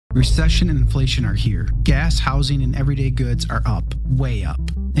Recession and inflation are here. Gas, housing, and everyday goods are up, way up.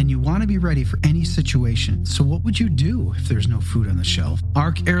 And you want to be ready for any situation. So what would you do if there's no food on the shelf?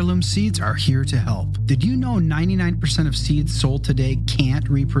 ARC Heirloom Seeds are here to help. Did you know 99% of seeds sold today can't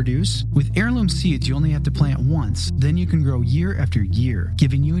reproduce? With Heirloom Seeds, you only have to plant once. Then you can grow year after year,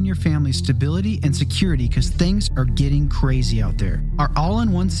 giving you and your family stability and security because things are getting crazy out there. Our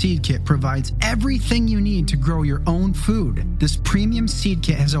all-in-one seed kit provides everything you need to grow your own food. This premium seed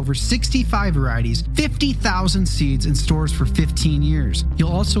kit has over 65 varieties, 50,000 seeds in stores for 15 years.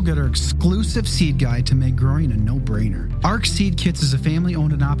 You'll also get our exclusive seed guide to make growing a no-brainer. ARC Seed Kits is a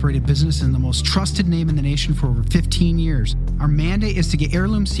family-owned and operated business and the most trusted name in the nation for over 15 years. Our mandate is to get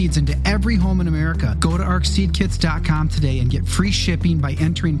heirloom seeds into every home in America. Go to arcseedkits.com today and get free shipping by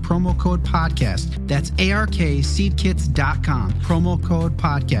entering promo code podcast. That's ARKseedkits.com, promo code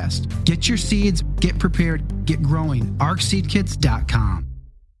podcast. Get your seeds, get prepared, get growing. arcseedkits.com.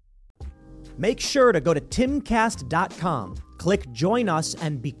 Make sure to go to timcast.com, click join us,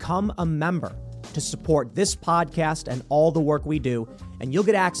 and become a member to support this podcast and all the work we do. And you'll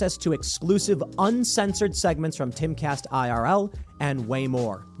get access to exclusive uncensored segments from Timcast IRL and way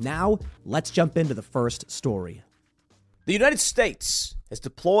more. Now, let's jump into the first story. The United States has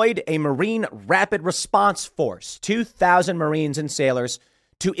deployed a Marine Rapid Response Force, 2,000 Marines and sailors,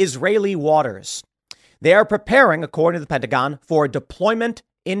 to Israeli waters. They are preparing, according to the Pentagon, for deployment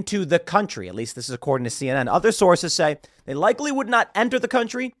into the country. At least this is according to CNN. Other sources say they likely would not enter the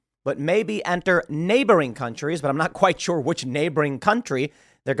country, but maybe enter neighboring countries. But I'm not quite sure which neighboring country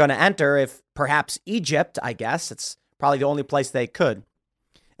they're going to enter. If perhaps Egypt, I guess. It's probably the only place they could.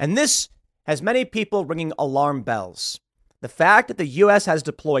 And this has many people ringing alarm bells. The fact that the U.S. has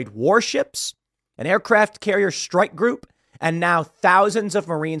deployed warships, an aircraft carrier strike group, and now thousands of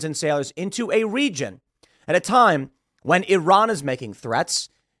Marines and sailors into a region at a time when Iran is making threats.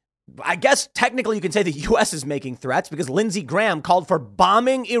 I guess technically you can say the U.S. is making threats because Lindsey Graham called for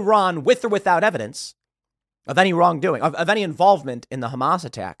bombing Iran with or without evidence of any wrongdoing, of any involvement in the Hamas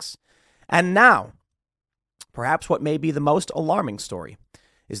attacks. And now, perhaps what may be the most alarming story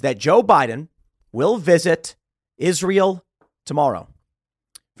is that Joe Biden will visit Israel tomorrow.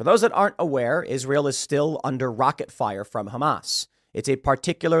 For those that aren't aware, Israel is still under rocket fire from Hamas. It's a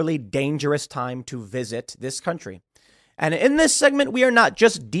particularly dangerous time to visit this country. And in this segment, we are not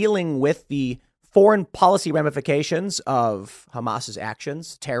just dealing with the foreign policy ramifications of Hamas's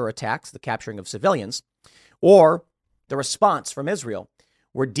actions, terror attacks, the capturing of civilians, or the response from Israel.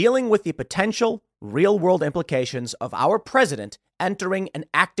 We're dealing with the potential real-world implications of our president entering an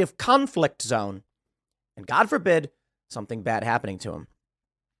active conflict zone, and God forbid, something bad happening to him.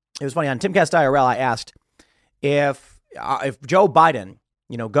 It was funny, on Timcast IRL, I asked if Joe Biden,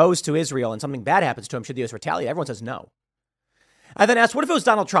 goes to Israel and something bad happens to him, should the U.S. retaliate? Everyone says no. I then asked, what if it was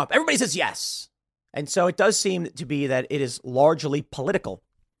Donald Trump? Everybody says yes. And so it does seem to be that it is largely political,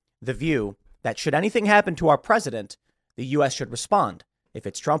 the view that should anything happen to our president, the U.S. should respond. If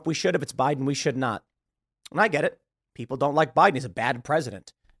it's Trump, we should. If it's Biden, we should not. And I get it. People don't like Biden. He's a bad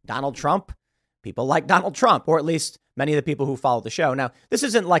president. Donald Trump, people like Donald Trump, or at least many of the people who follow the show. Now, this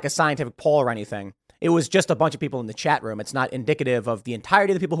isn't like a scientific poll or anything. It was just a bunch of people in the chat room. It's not indicative of the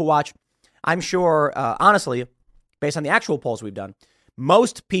entirety of the people who watch. I'm sure, honestly, based on the actual polls we've done,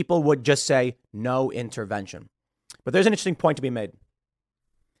 most people would just say no intervention. But there's an interesting point to be made.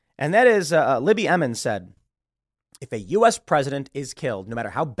 And that is, Libby Emmons said, if a U.S. president is killed, no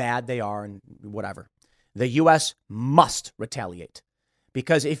matter how bad they are and whatever, the U.S. must retaliate.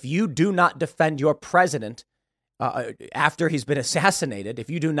 Because if you do not defend your president after he's been assassinated,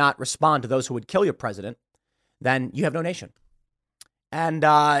 if you do not respond to those who would kill your president, then you have no nation. And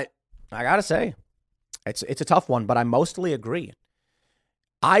I got to say, it's a tough one, but I mostly agree.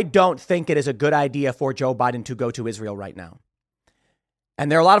 I don't think it is a good idea for Joe Biden to go to Israel right now.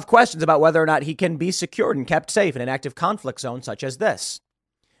 And there are a lot of questions about whether or not he can be secured and kept safe in an active conflict zone such as this.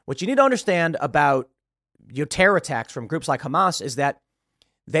 What you need to understand about your terror attacks from groups like Hamas is that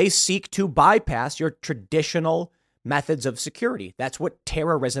they seek to bypass your traditional methods of security. That's what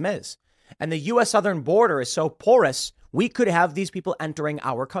terrorism is. And the U.S. southern border is so porous, we could have these people entering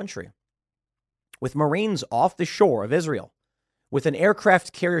our country. With Marines off the shore of Israel, with an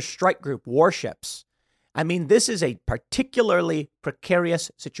aircraft carrier strike group, warships. I mean, this is a particularly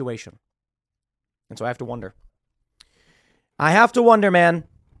precarious situation. And so I have to wonder. Man.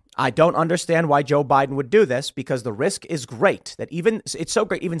 I don't understand why Joe Biden would do this, because the risk is great. It's so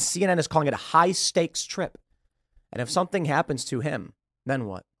great. Even CNN is calling it a high stakes trip. And if something happens to him, then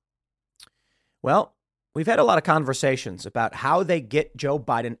what? Well, we've had a lot of conversations about how they get Joe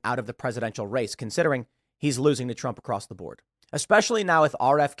Biden out of the presidential race, considering he's losing to Trump across the board. especially now with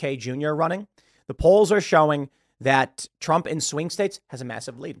RFK Jr. running. The polls are showing that Trump in swing states has a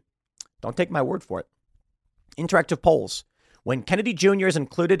massive lead. Don't take my word for it. Interactive polls. When Kennedy Jr. is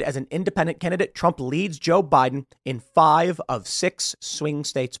included as an independent candidate, Trump leads Joe Biden in 5 of 6 swing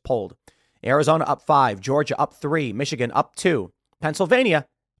states polled. Arizona up 5, Georgia up 3, Michigan up 2, Pennsylvania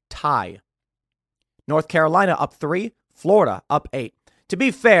tie. North Carolina up 3, Florida up 8. To be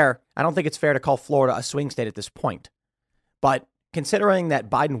fair, I don't think it's fair to call Florida a swing state at this point. But considering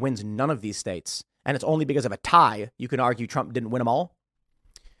that Biden wins none of these states, and it's only because of a tie, you can argue Trump didn't win them all.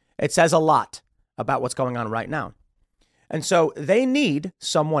 It says a lot about what's going on right now. And so they need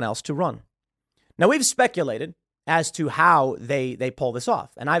someone else to run. Now, we've speculated as to how they pull this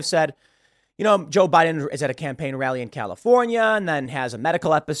off. And I've said, Joe Biden is at a campaign rally in California and then has a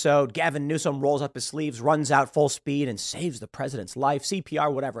medical episode. Gavin Newsom rolls up his sleeves, runs out full speed and saves the president's life,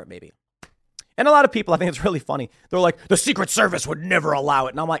 CPR, whatever it may be. And a lot of people, I think it's really funny. They're like, the Secret Service would never allow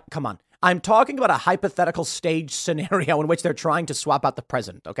it. And I'm like, come on. I'm talking about a hypothetical stage scenario in which they're trying to swap out the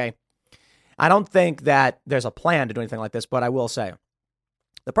president, okay? I don't think that there's a plan to do anything like this, but I will say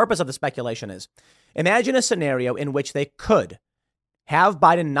the purpose of the speculation is imagine a scenario in which they could have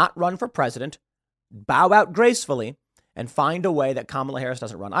Biden not run for president, bow out gracefully, and find a way that Kamala Harris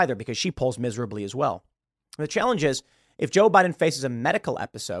doesn't run either because she polls miserably as well. The challenge is if Joe Biden faces a medical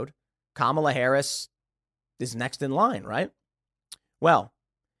episode, Kamala Harris is next in line, right? Well,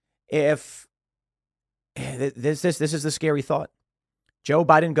 if this is the scary thought. Joe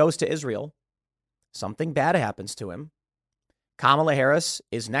Biden goes to Israel. Something bad happens to him. Kamala Harris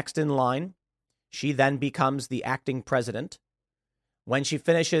is next in line. She then becomes the acting president. When she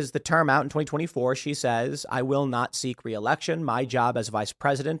finishes the term out in 2024, she says, I will not seek re-election. My job as vice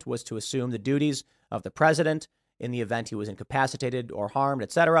president was to assume the duties of the president in the event he was incapacitated or harmed,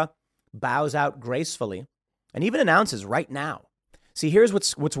 etc. Bows out gracefully and even announces right now. See, here's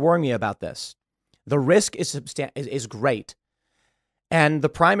what's worrying me about this. The risk is great. And the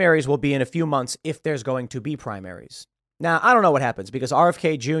primaries will be in a few months if there's going to be primaries. Now, I don't know what happens because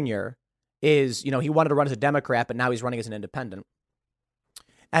RFK Jr. is, he wanted to run as a Democrat, but now he's running as an independent.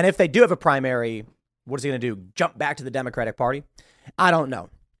 And if they do have a primary, what is he going to do? Jump back to the Democratic Party? I don't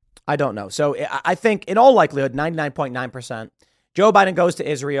know. So I think in all likelihood, 99.9%, Joe Biden goes to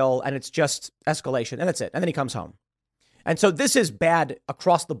Israel and it's just escalation and that's it. And then he comes home. And so this is bad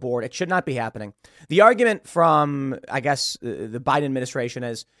across the board. It should not be happening. The argument from, I guess, the Biden administration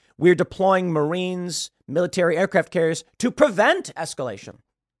is we're deploying Marines, military aircraft carriers to prevent escalation.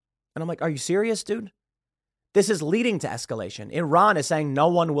 And I'm like, are you serious, dude? This is leading to escalation. Iran is saying no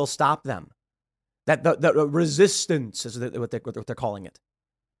one will stop them. That the resistance is what they're calling it.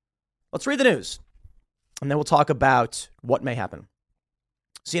 Let's read the news. And then we'll talk about what may happen.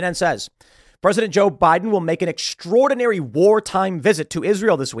 CNN says, President Joe Biden will make an extraordinary wartime visit to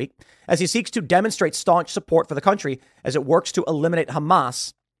Israel this week as he seeks to demonstrate staunch support for the country as it works to eliminate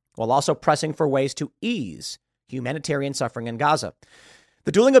Hamas, while also pressing for ways to ease humanitarian suffering in Gaza.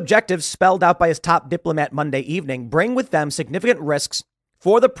 The dueling objectives spelled out by his top diplomat Monday evening bring with them significant risks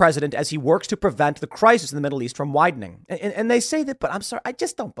for the president as he works to prevent the crisis in the Middle East from widening. And they say that, but I'm sorry, I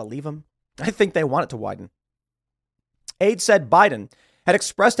just don't believe them. I think they want it to widen. Aides said Biden had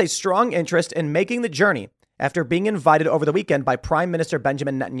expressed a strong interest in making the journey after being invited over the weekend by Prime Minister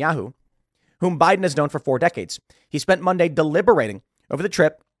Benjamin Netanyahu, whom Biden has known for 4 decades. He spent Monday deliberating over the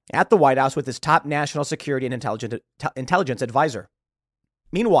trip at the White House with his top national security and intelligence advisor.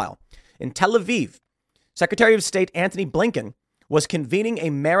 Meanwhile, in Tel Aviv, Secretary of State Antony Blinken was convening a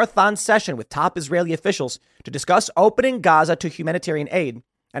marathon session with top Israeli officials to discuss opening Gaza to humanitarian aid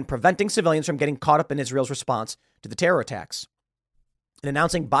and preventing civilians from getting caught up in Israel's response to the terror attacks. In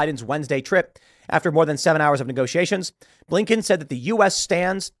announcing Biden's Wednesday trip, after more than 7 hours of negotiations, Blinken said that the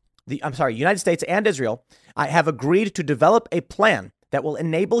United States and Israel have agreed to develop a plan that will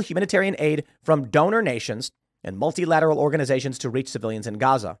enable humanitarian aid from donor nations and multilateral organizations to reach civilians in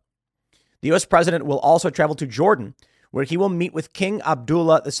Gaza. The U.S. president will also travel to Jordan, where he will meet with King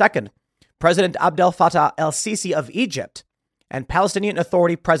Abdullah II, President Abdel Fattah el-Sisi of Egypt, and Palestinian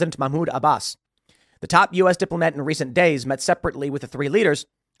Authority President Mahmoud Abbas. The top U.S. diplomat in recent days met separately with the 3 leaders,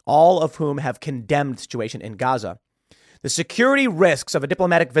 all of whom have condemned the situation in Gaza. The security risks of a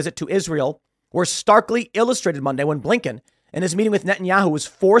diplomatic visit to Israel were starkly illustrated Monday when Blinken, in his meeting with Netanyahu, was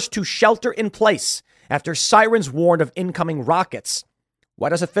forced to shelter in place after sirens warned of incoming rockets.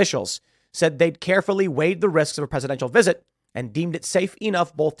 White House officials said they'd carefully weighed the risks of a presidential visit and deemed it safe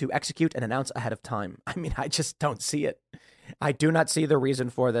enough both to execute and announce ahead of time. I mean, I just don't see it. I do not see the reason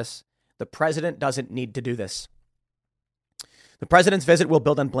for this. The president doesn't need to do this. The president's visit will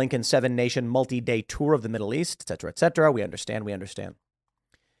build on Blinken's 7-nation multi-day tour of the Middle East, et cetera, et cetera. We understand.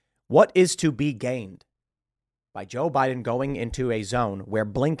 What is to be gained by Joe Biden going into a zone where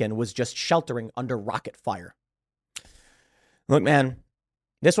Blinken was just sheltering under rocket fire? Look, man,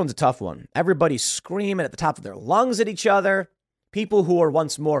 this one's a tough one. Everybody's screaming at the top of their lungs at each other. People who were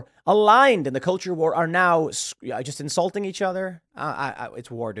once more aligned in the culture war are now just insulting each other.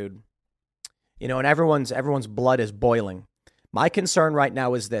 It's war, dude. You know, and everyone's blood is boiling. My concern right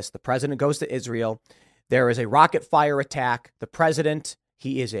now is this. The president goes to Israel. There is a rocket fire attack. The president,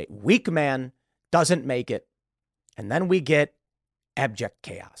 he is a weak man, doesn't make it. And then we get abject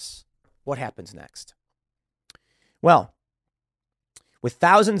chaos. What happens next? Well, with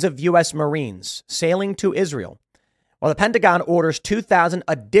thousands of U.S. Marines sailing to Israel, while the Pentagon orders 2,000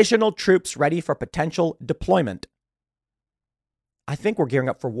 additional troops ready for potential deployment, I think we're gearing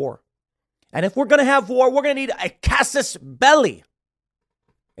up for war. And if we're going to have war, we're going to need a casus belli,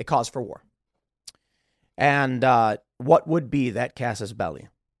 a cause for war. And what would be that casus belli?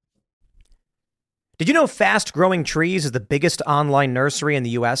 Did you know Fast Growing Trees is the biggest online nursery in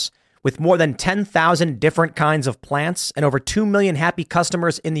the U.S. with more than 10,000 different kinds of plants and over 2 million happy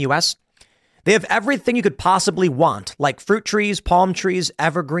customers in the U.S.? They have everything you could possibly want, like fruit trees, palm trees,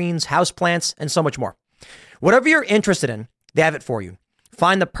 evergreens, houseplants, and so much more. Whatever you're interested in, they have it for you.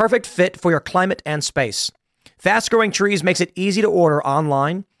 Find the perfect fit for your climate and space. Fast Growing Trees makes it easy to order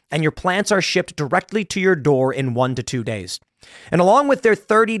online, and your plants are shipped directly to your door in 1 to 2 days. And along with their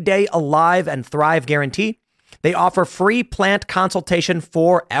 30-day Alive and Thrive guarantee, they offer free plant consultation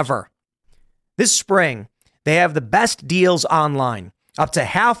forever. This spring, they have the best deals online, up to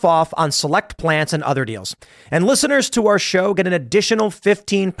half off on select plants and other deals. And listeners to our show get an additional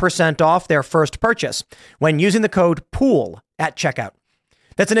 15% off their first purchase when using the code POOL at checkout.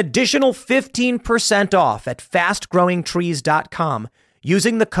 That's an additional 15% off at fastgrowingtrees.com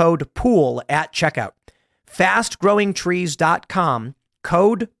using the code POOL at checkout. Fastgrowingtrees.com,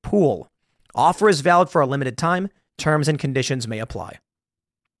 code POOL. Offer is valid for a limited time. Terms and conditions may apply.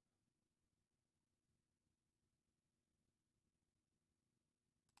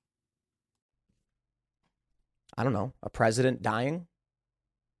 I don't know, a president dying?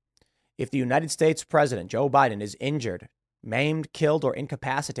 If the United States president, Joe Biden, is injured, maimed, killed, or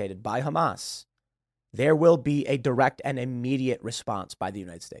incapacitated by Hamas, there will be a direct and immediate response by the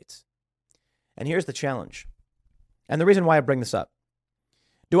United States. And here's the challenge. And the reason why I bring this up.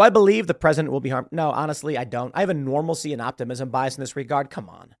 Do I believe the president will be harmed? No, honestly, I don't. I have a normalcy and optimism bias in this regard. Come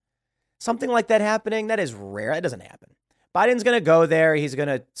on. Something like that happening, that is rare. It doesn't happen. Biden's going to go there. He's going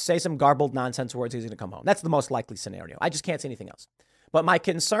to say some garbled nonsense words. He's going to come home. That's the most likely scenario. I just can't see anything else. But my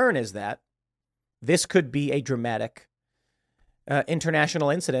concern is that this could be a dramatic international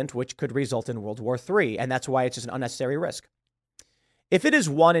incident, which could result in World War III. And that's why it's just an unnecessary risk. If it is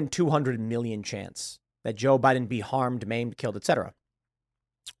 1 in 200 million chance that Joe Biden be harmed, maimed, killed, etc.,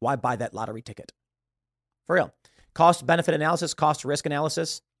 why buy that lottery ticket? For real. Cost benefit analysis, cost risk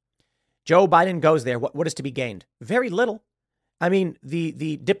analysis. Joe Biden goes there. What is to be gained? Very little. I mean,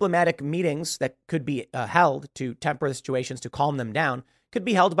 the diplomatic meetings that could be held to temper the situations, to calm them down, could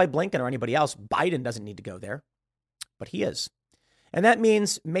be held by Blinken or anybody else. Biden doesn't need to go there, but he is. And that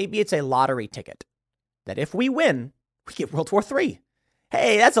means maybe it's a lottery ticket that if we win, we get World War III.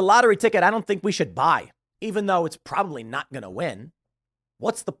 Hey, that's a lottery ticket I don't think we should buy, even though it's probably not going to win.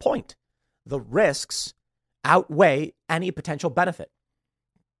 What's the point? The risks outweigh any potential benefit.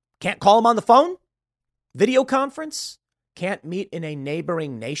 Can't call him on the phone? Video conference? Can't meet in a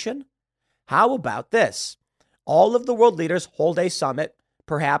neighboring nation? How about this? All of the world leaders hold a summit,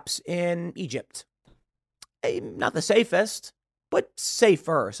 perhaps in Egypt. Not the safest, but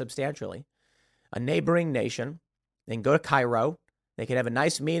safer substantially. A neighboring nation. They can go to Cairo. They can have a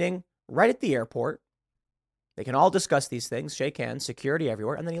nice meeting right at the airport. They can all discuss these things, shake hands, security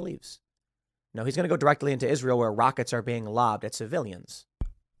everywhere, and then he leaves. No, he's going to go directly into Israel where rockets are being lobbed at civilians.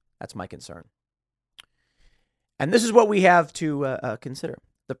 That's my concern. And this is what we have to consider.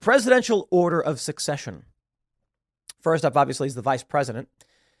 The presidential order of succession. First up, obviously, is the vice president,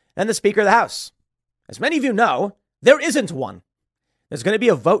 then the Speaker of the House. As many of you know, there isn't one. There's going to be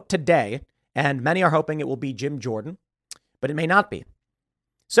a vote today, and many are hoping it will be Jim Jordan, but it may not be.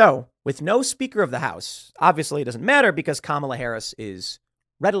 So, with no Speaker of the House, obviously it doesn't matter because Kamala Harris is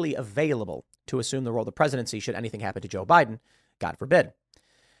readily available to assume the role of the presidency should anything happen to Joe Biden, God forbid.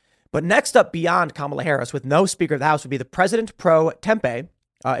 But next up beyond Kamala Harris, with no Speaker of the House, would be the President pro tempore.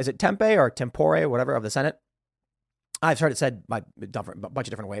 Is it tempore or tempore, whatever, of the Senate? I've heard it said by a bunch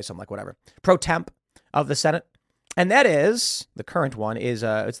of different ways, so I'm like, whatever. Pro temp of the Senate. And that is, the current one is,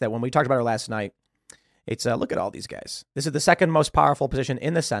 it's that one we talked about her last night. It's look at all these guys. This is the second most powerful position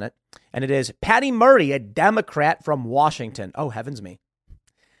in the Senate, and it is Patty Murray, a Democrat from Washington. Oh, heavens me.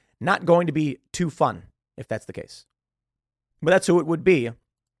 Not going to be too fun if that's the case. But that's who it would be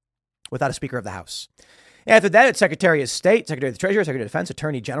without a Speaker of the House. After that, it's Secretary of State, Secretary of the Treasury, Secretary of Defense,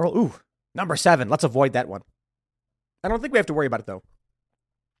 Attorney General. Ooh, number 7. Let's avoid that one. I don't think we have to worry about it, though.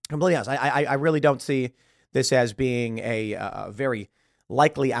 Completely honest. I really don't see this as being a very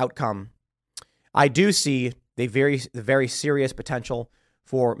likely outcome. I do see the very serious potential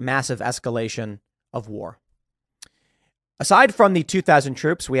for massive escalation of war. Aside from the 2,000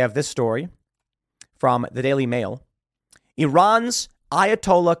 troops, we have this story from the Daily Mail. Iran's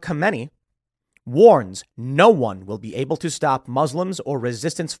Ayatollah Khamenei warns no one will be able to stop Muslims or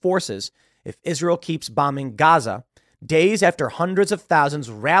resistance forces if Israel keeps bombing Gaza, days after hundreds of thousands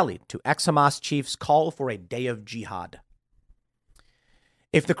rallied to ex-Hamas chiefs' call for a day of jihad.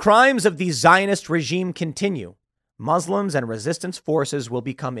 If the crimes of the Zionist regime continue, Muslims and resistance forces will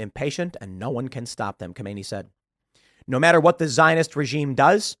become impatient and no one can stop them, Khamenei said. No matter what the Zionist regime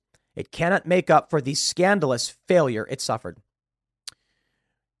does, it cannot make up for the scandalous failure it suffered.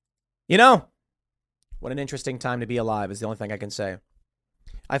 You know, what an interesting time to be alive is the only thing I can say.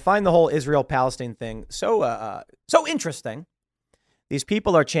 I find the whole Israel-Palestine thing so interesting. These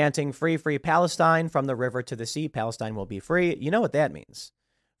people are chanting free, free Palestine from the river to the sea. Palestine will be free. You know what that means.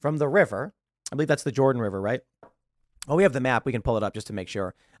 From the river, I believe that's the Jordan River, right? Oh, we have the map. We can pull it up just to make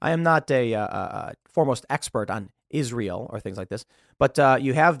sure. I am not a foremost expert on Israel or things like this, but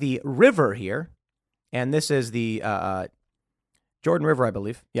you have the river here, and this is the Jordan River, I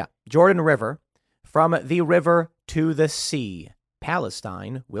believe. Yeah, Jordan River. From the river to the sea,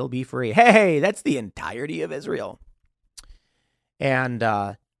 Palestine will be free. Hey, that's the entirety of Israel. And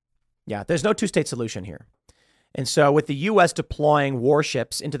yeah, there's no two-state solution here. And so with the U.S. deploying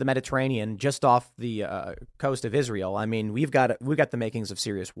warships into the Mediterranean just off the coast of Israel, I mean, we've got the makings of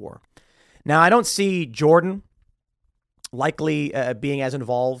serious war. Now, I don't see Jordan likely being as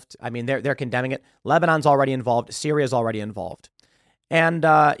involved. I mean, they're condemning it. Lebanon's already involved. Syria's already involved. And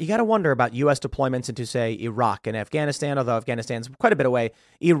you got to wonder about U.S. deployments into, say, Iraq and Afghanistan, although Afghanistan's quite a bit away.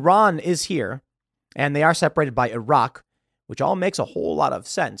 Iran is here, and they are separated by Iraq, which all makes a whole lot of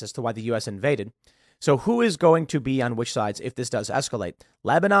sense as to why the U.S. invaded. So who is going to be on which sides if this does escalate?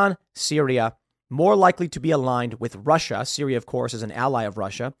 Lebanon, Syria, more likely to be aligned with Russia. Syria, of course, is an ally of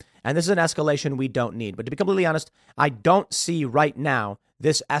Russia. And this is an escalation we don't need. But to be completely honest, I don't see right now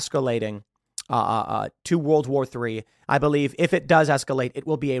this escalating to World War III. I believe if it does escalate, it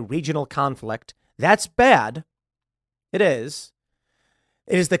will be a regional conflict. That's bad. It is.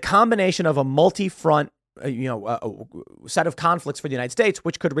 It is the combination of a multi-front set of conflicts for the United States,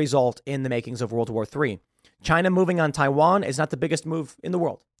 which could result in the makings of World War III. China moving on Taiwan is not the biggest move in the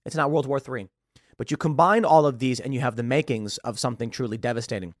world. It's not World War III. But you combine all of these and you have the makings of something truly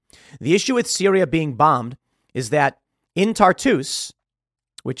devastating. The issue with Syria being bombed is that in Tartus,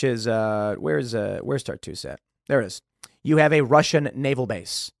 which is, where's Tartus at? There it is. You have a Russian naval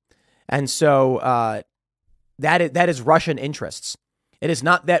base. And so that is Russian interests. It is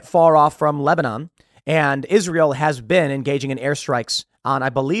not that far off from Lebanon. And Israel has been engaging in airstrikes on, I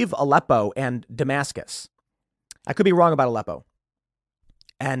believe, Aleppo and Damascus. I could be wrong about Aleppo.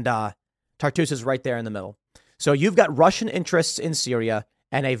 And Tartus is right there in the middle. So you've got Russian interests in Syria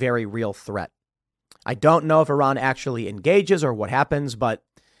and a very real threat. I don't know if Iran actually engages or what happens, but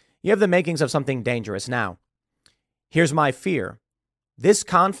you have the makings of something dangerous. Now, here's my fear. This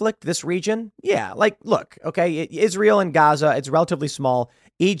conflict, this region, yeah, like, look, okay, Israel and Gaza, it's relatively small.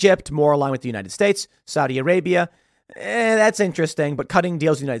 Egypt, more aligned with the United States. Saudi Arabia, that's interesting, but cutting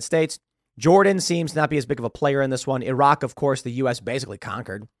deals with the United States. Jordan seems not be as big of a player in this one. Iraq, of course, the U.S. basically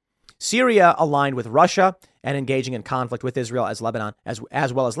conquered. Syria aligned with Russia and engaging in conflict with Israel as Lebanon,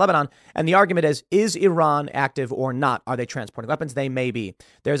 as well as Lebanon. And the argument is Iran active or not? Are they transporting weapons? They may be.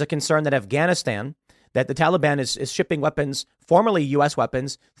 There's a concern that Afghanistan, that the Taliban is shipping weapons, formerly U.S.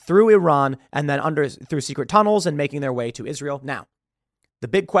 weapons, through Iran and then through secret tunnels and making their way to Israel. Now, the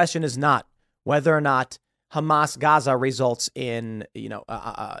big question is not whether or not Hamas-Gaza results in,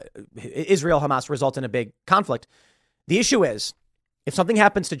 Israel-Hamas results in a big conflict. The issue is, if something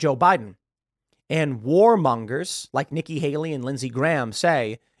happens to Joe Biden and warmongers like Nikki Haley and Lindsey Graham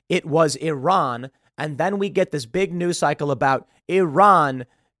say it was Iran, and then we get this big news cycle about Iran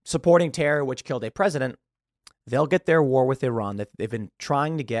supporting terror, which killed a president, they'll get their war with Iran that they've been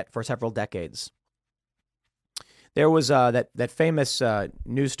trying to get for several decades. There was that famous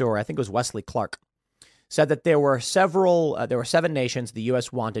news story, I think it was Wesley Clark, said that there were 7 nations the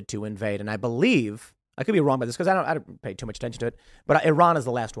U.S. wanted to invade. And I believe, I could be wrong about this because I don't pay too much attention to it, but Iran is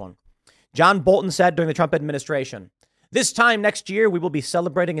the last one. John Bolton said during the Trump administration, this time next year, we will be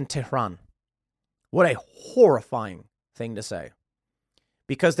celebrating in Tehran. What a horrifying thing to say,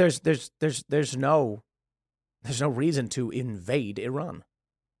 because there's no reason to invade Iran.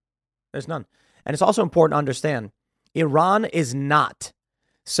 There's none. And it's also important to understand Iran is not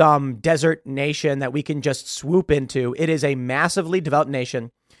some desert nation that we can just swoop into. It is a massively developed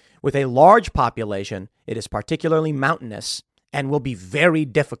nation with a large population. It is particularly mountainous and will be very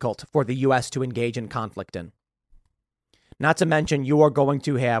difficult for the U.S. to engage in conflict in. Not to mention, you are going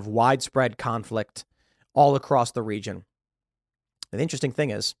to have widespread conflict all across the region. And the interesting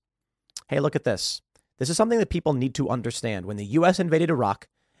thing is, hey, look at this. This is something that people need to understand. When the U.S. invaded Iraq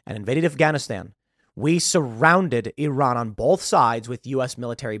and invaded Afghanistan, we surrounded Iran on both sides with U.S.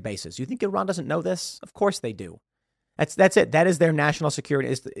 military bases. You think Iran doesn't know this? Of course they do. That's it. That is their national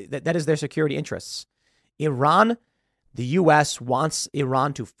security. That is their security interests. Iran, the U.S. wants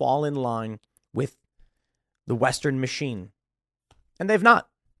Iran to fall in line with the Western machine. And they've not.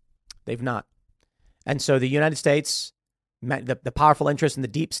 They've not. And so the United States, the powerful interests in the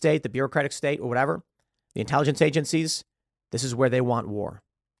deep state, the bureaucratic state, or whatever, the intelligence agencies, this is where they want war.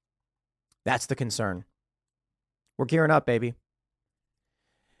 That's the concern. We're gearing up, baby.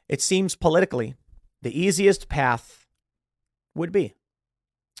 It seems politically the easiest path would be,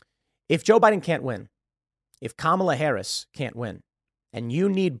 if Joe Biden can't win, if Kamala Harris can't win, and you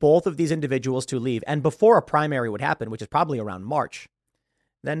need both of these individuals to leave, and before a primary would happen, which is probably around March,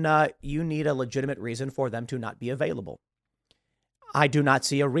 then you need a legitimate reason for them to not be available. I do not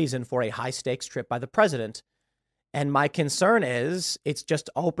see a reason for a high-stakes trip by the president. And my concern is it's just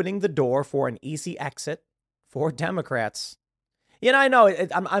opening the door for an easy exit for Democrats. You know, I know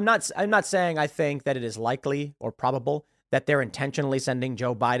I'm not saying I think that it is likely or probable that they're intentionally sending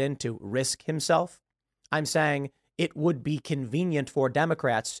Joe Biden to risk himself. I'm saying it would be convenient for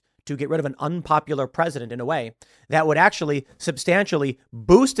Democrats to get rid of an unpopular president in a way that would actually substantially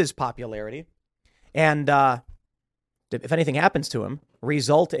boost his popularity and, if anything happens to him,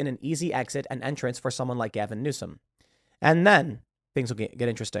 result in an easy exit and entrance for someone like Gavin Newsom. And then things will get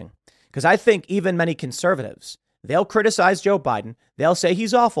interesting, because I think even many conservatives, they'll criticize Joe Biden. They'll say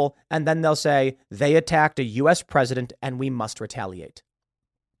he's awful. And then they'll say they attacked a U.S. president and we must retaliate.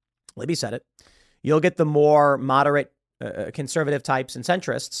 Libby said it. You'll get the more moderate conservative types and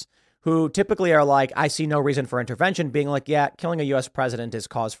centrists who typically are like, I see no reason for intervention, being like, yeah, killing a U.S. president is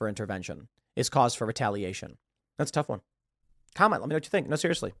cause for intervention, is cause for retaliation. That's a tough one. Comment. Let me know what you think. No,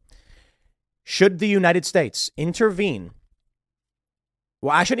 seriously. Should the United States intervene?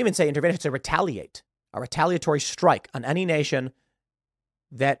 Well, I shouldn't even say intervene. I should say retaliate. A retaliatory strike on any nation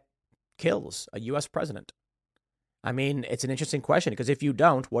that kills a U.S. president. I mean, it's an interesting question, because if you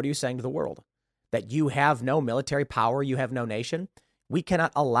don't, what are you saying to the world? That you have no military power, you have no nation? We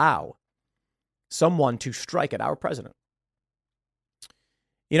cannot allow someone to strike at our president.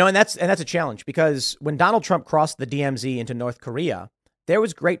 You know, and that's a challenge, because when Donald Trump crossed the DMZ into North Korea, there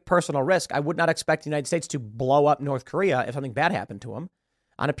was great personal risk. I would not expect the United States to blow up North Korea if something bad happened to him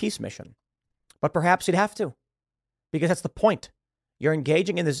on a peace mission. But perhaps you'd have to, because that's the point. You're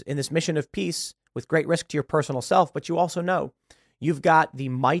engaging in this mission of peace with great risk to your personal self, but you also know you've got the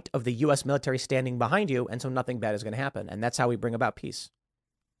might of the U.S. military standing behind you, and so nothing bad is going to happen. And that's how we bring about peace.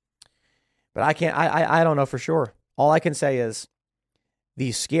 But I don't know for sure. All I can say is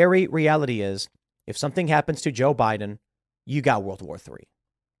the scary reality is if something happens to Joe Biden, you got World War III.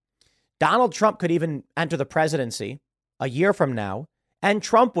 Donald Trump could even enter the presidency a year from now, and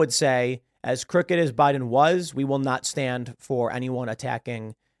Trump would say, as crooked as Biden was, we will not stand for anyone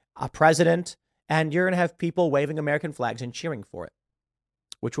attacking a president. And you're going to have people waving American flags and cheering for it,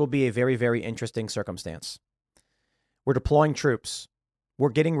 which will be a very, very interesting circumstance. We're deploying troops. We're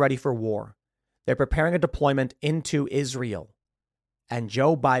getting ready for war. They're preparing a deployment into Israel, and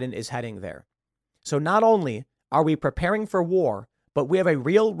Joe Biden is heading there. So not only are we preparing for war, but we have a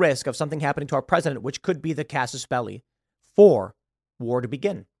real risk of something happening to our president, which could be the casus belli for war to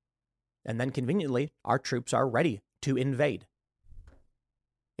begin. And then conveniently, our troops are ready to invade.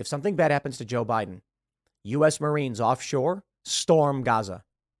 If something bad happens to Joe Biden, U.S. Marines offshore storm Gaza.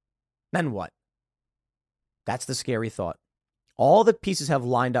 Then what? That's the scary thought. All the pieces have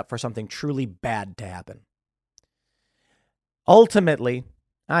lined up for something truly bad to happen. Ultimately,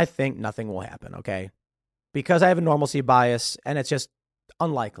 I think nothing will happen, okay? Because I have a normalcy bias, and it's just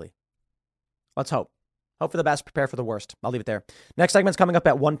unlikely. Let's hope. Hope for the best, prepare for the worst. I'll leave it there. Next segment's coming up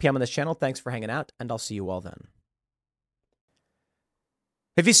at 1 p.m. on this channel. Thanks for hanging out, and I'll see you all then.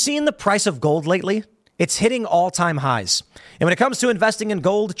 Have you seen the price of gold lately? It's hitting all-time highs. And when it comes to investing in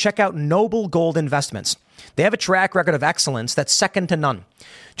gold, check out Noble Gold Investments. They have a track record of excellence that's second to none.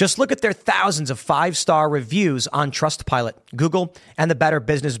 Just look at their thousands of 5-star reviews on Trustpilot, Google, and the Better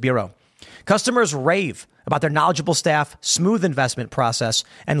Business Bureau. Customers rave about their knowledgeable staff, smooth investment process,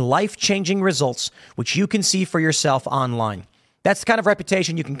 and life-changing results, which you can see for yourself online. That's the kind of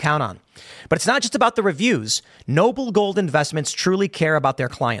reputation you can count on. But it's not just about the reviews. Noble Gold Investments truly care about their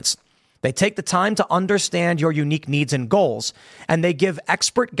clients. They take the time to understand your unique needs and goals, and they give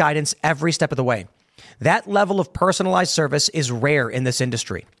expert guidance every step of the way. That level of personalized service is rare in this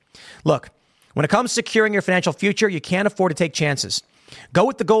industry. Look, when it comes to securing your financial future, you can't afford to take chances. Go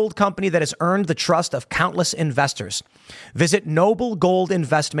with the gold company that has earned the trust of countless investors. Visit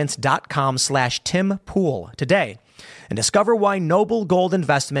noblegoldinvestments.com/Tim Pool today and discover why Noble Gold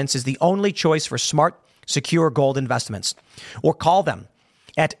Investments is the only choice for smart, secure gold investments. Or call them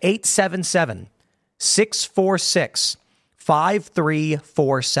at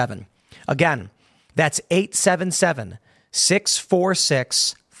 877-646-5347. Again, that's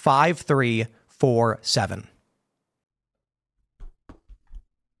 877-646-5347.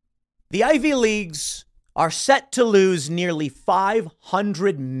 The Ivy Leagues are set to lose nearly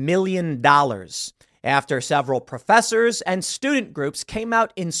 $500 million after several professors and student groups came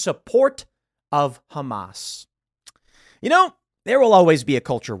out in support of Hamas. You know, there will always be a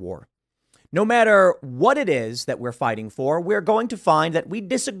culture war. No matter what it is that we're fighting for, we're going to find that we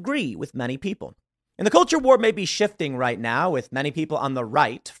disagree with many people. And the culture war may be shifting right now with many people on the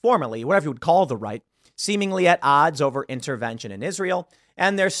right, formerly, whatever you would call the right, seemingly at odds over intervention in Israel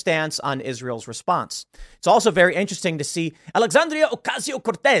and their stance on Israel's response. It's also very interesting to see Alexandria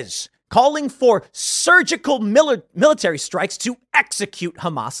Ocasio-Cortez calling for surgical military strikes to execute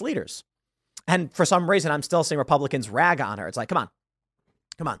Hamas leaders. And for some reason, I'm still seeing Republicans rag on her. It's like, come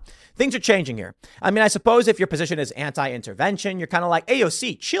on. Things are changing here. I mean, I suppose if your position is anti-intervention, you're kind of like,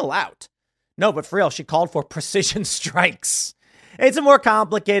 AOC, chill out. No, but for real, she called for precision strikes. It's a more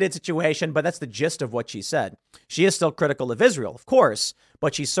complicated situation, but that's the gist of what she said. She is still critical of Israel, of course,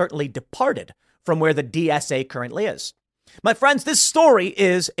 but she certainly departed from where the DSA currently is. My friends, this story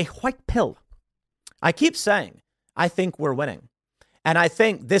is a white pill. I keep saying, I think we're winning. And I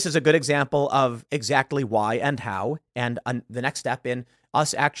think this is a good example of exactly why and how, and the next step in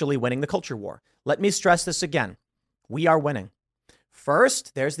us actually winning the culture war. Let me stress this again. We are winning.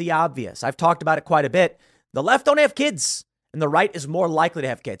 First, there's the obvious. I've talked about it quite a bit. The left don't have kids, and the right is more likely to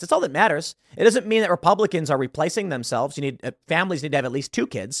have kids. That's all that matters. It doesn't mean that Republicans are replacing themselves. Families need to have at least 2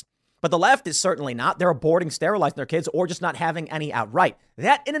 kids. But the left is certainly not. They're aborting, sterilizing their kids, or just not having any outright.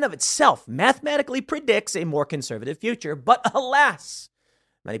 That in and of itself mathematically predicts a more conservative future. But alas,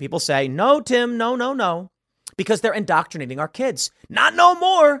 many people say, no, Tim, no, because they're indoctrinating our kids. Not no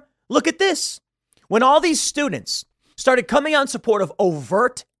more. Look at this. When all these students started coming out in support of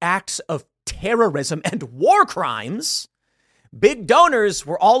overt acts of terrorism and war crimes, big donors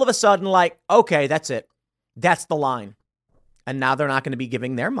were all of a sudden like, okay, that's it. That's the line. And now they're not going to be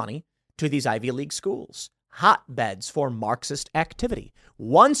giving their money to these Ivy League schools, hotbeds for Marxist activity.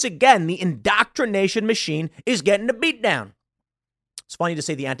 Once again, the indoctrination machine is getting a beat down. It's funny to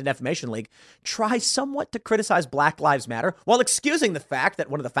see the Anti-Defamation League try somewhat to criticize Black Lives Matter while excusing the fact that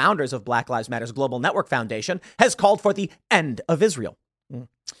one of the founders of Black Lives Matter's Global Network Foundation has called for the end of Israel.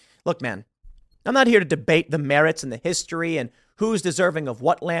 Look, man, I'm not here to debate the merits and the history and who's deserving of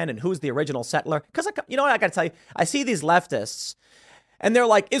what land and who's the original settler. Because, you know what, I got to tell you, I see these leftists and they're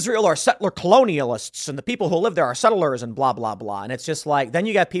like, Israel are settler colonialists and the people who live there are settlers and blah, blah, blah. And it's just like, then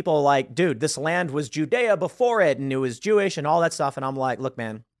you got people like, dude, this land was Judea before it and it was Jewish and all that stuff. And I'm like, look,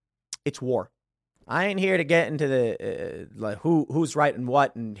 man, it's war. I ain't here to get into the like who's right and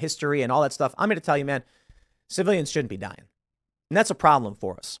what and history and all that stuff. I'm here to tell you, man, civilians shouldn't be dying. And that's a problem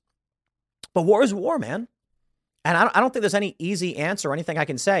for us. But war is war, man. And I don't think there's any easy answer or anything I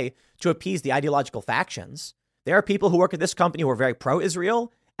can say to appease the ideological factions. There are people who work at this company who are very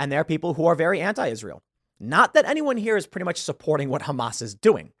pro-Israel, and there are people who are very anti-Israel. Not that anyone here is pretty much supporting what Hamas is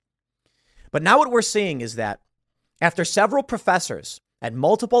doing. But now what we're seeing is that after several professors at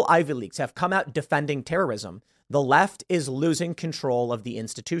multiple Ivy Leagues have come out defending terrorism, the left is losing control of the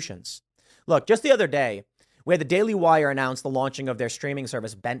institutions. Look, just the other day, we had the Daily Wire announce the launching of their streaming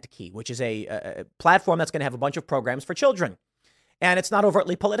service, Bentkey, which is a platform that's going to have a bunch of programs for children. And it's not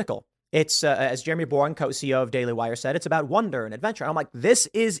overtly political. It's, as Jeremy Bourne, co-CEO of Daily Wire, said, it's about wonder and adventure. And I'm like, this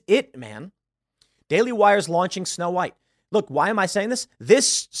is it, man. Daily Wire's launching Snow White. Look, why am I saying this?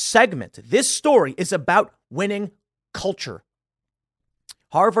 This segment, this story is about winning culture.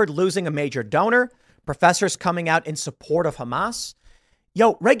 Harvard losing a major donor, professors coming out in support of Hamas.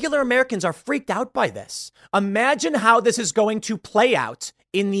 Yo, regular Americans are freaked out by this. Imagine how this is going to play out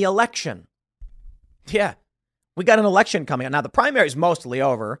in the election. Yeah, we got an election coming up. Now, the primary is mostly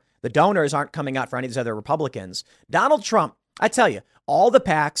over. The donors aren't coming out for any of these other Republicans. Donald Trump, I tell you, all the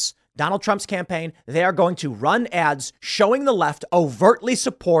PACs, Donald Trump's campaign, they are going to run ads showing the left overtly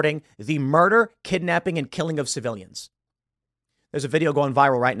supporting the murder, kidnapping, and killing of civilians. There's a video going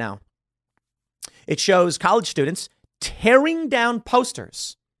viral right now. It shows college students tearing down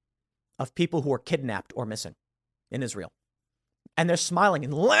posters of people who are kidnapped or missing in Israel. And they're smiling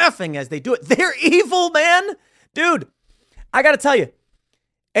and laughing as they do it. They're evil, man. Dude, I got to tell you,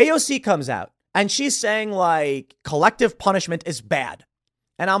 AOC comes out and she's saying like collective punishment is bad.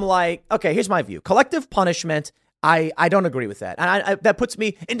 And I'm like, okay, here's my view. Collective punishment, I don't agree with that. And that puts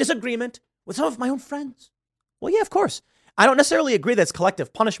me in disagreement with some of my own friends. Well, yeah, of course. I don't necessarily agree that it's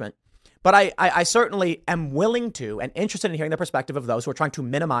collective punishment. But I certainly am willing to and interested in hearing the perspective of those who are trying to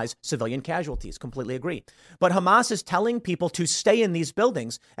minimize civilian casualties. Completely agree. But Hamas is telling people to stay in these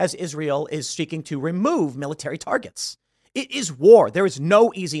buildings as Israel is seeking to remove military targets. It is war. There is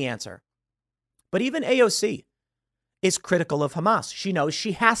no easy answer. But even AOC is critical of Hamas. She knows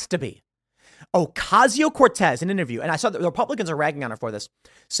she has to be. Ocasio-Cortez, in an interview, and I saw that the Republicans are ragging on her for this,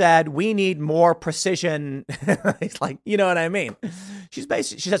 said we need more precision. It's like, you know what I mean? She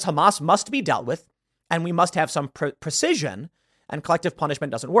says Hamas must be dealt with and we must have some precision, and collective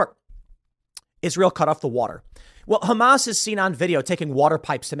punishment doesn't work. Israel cut off the water. Well, Hamas is seen on video taking water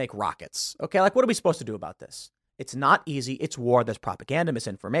pipes to make rockets. Okay, like what are we supposed to do about this? It's not easy. It's war. There's propaganda,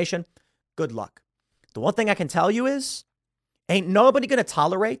 misinformation. Good luck. The one thing I can tell you is ain't nobody going to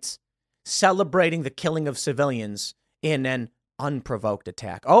tolerate celebrating the killing of civilians in an unprovoked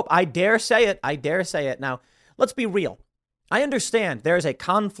attack. Oh, I dare say it. I dare say it. Now, let's be real. I understand there is a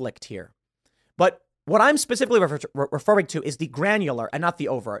conflict here, but what I'm specifically referring to is the granular and not the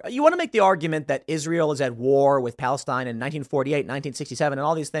overt. You want to make the argument that Israel is at war with Palestine in 1948, 1967, and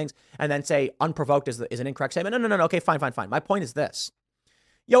all these things, and then say unprovoked is an incorrect statement. No. Okay, fine. My point is this.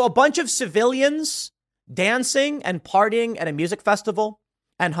 Yo, a bunch of civilians dancing and partying at a music festival,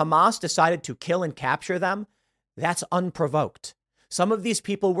 and Hamas decided to kill and capture them. That's unprovoked. Some of these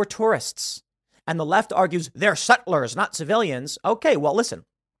people were tourists, and the left argues they're settlers, not civilians. Okay, well, listen,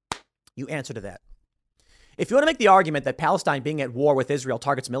 you answer to that. If you want to make the argument that Palestine being at war with Israel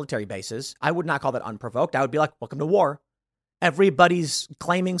targets military bases, I would not call that unprovoked. I would be like, welcome to war. Everybody's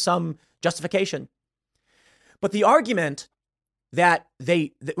claiming some justification. But the argument that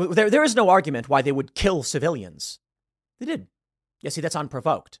there is no argument why they would kill civilians. They did. Yeah, see, that's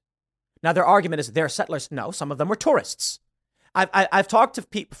unprovoked. Now, their argument is they're settlers. No, some of them were tourists. I've talked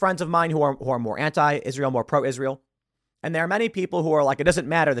to friends of mine who are more anti-Israel, more pro-Israel. And there are many people who are like, it doesn't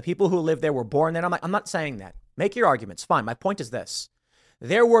matter. The people who live there were born there. And I'm like, I'm not saying that. Make your arguments. Fine. My point is this.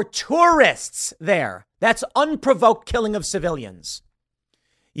 There were tourists there. That's unprovoked killing of civilians.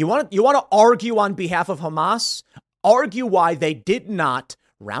 You want to argue on behalf of Hamas? Argue why they did not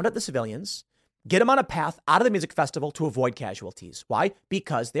round up the civilians, get them on a path out of the music festival to avoid casualties. Why?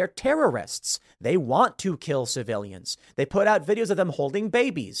 Because they're terrorists. They want to kill civilians. They put out videos of them holding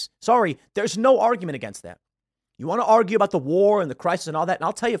babies. Sorry, there's no argument against that. You want to argue about the war and the crisis and all that, and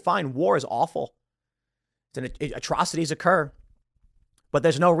I'll tell you, fine, war is awful. Atrocities occur. But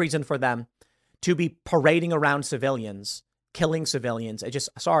there's no reason for them to be parading around civilians, killing civilians.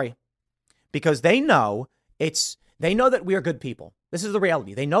 Sorry. Because they know that we are good people. This is the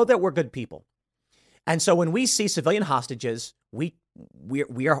reality. They know that we're good people. And so when we see civilian hostages, we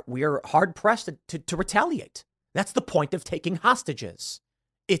are hard pressed to retaliate. That's the point of taking hostages.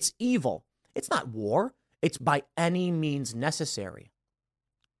 It's evil. It's not war. It's by any means necessary.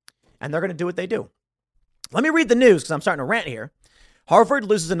 And they're going to do what they do. Let me read the news because I'm starting to rant here. Harvard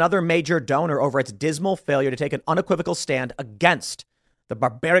loses another major donor over its dismal failure to take an unequivocal stand against the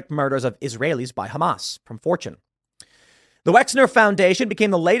barbaric murders of Israelis by Hamas. From Fortune. The Wexner Foundation became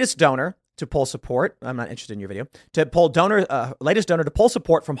the latest donor to pull support. I'm not interested in your video. Latest donor to pull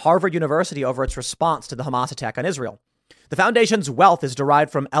support from Harvard University over its response to the Hamas attack on Israel. The foundation's wealth is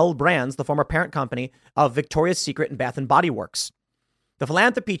derived from L Brands, the former parent company of Victoria's Secret and Bath and Body Works. The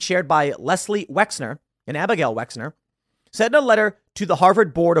philanthropy chaired by Leslie Wexner and Abigail Wexner said in a letter to the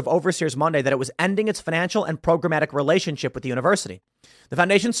Harvard Board of Overseers Monday that it was ending its financial and programmatic relationship with the university. The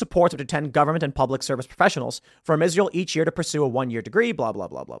foundation supports up to 10 government and public service professionals from Israel each year to pursue a one-year degree, blah, blah,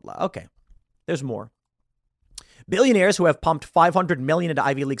 blah, blah, blah. Okay, there's more. Billionaires who have pumped $500 million into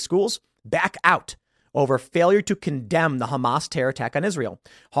Ivy League schools back out over failure to condemn the Hamas terror attack on Israel.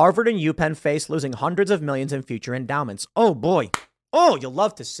 Harvard and UPenn face losing hundreds of millions in future endowments. Oh, boy. Oh, you'll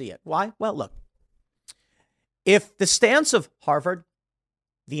love to see it. Why? Well, look. If the stance of Harvard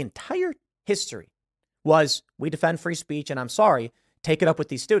the entire history was we defend free speech and I'm sorry, take it up with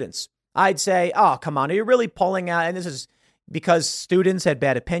these students. I'd say, oh, come on, are you really pulling out? And this is because students had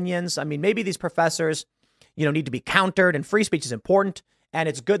bad opinions. I mean, maybe these professors, need to be countered and free speech is important. And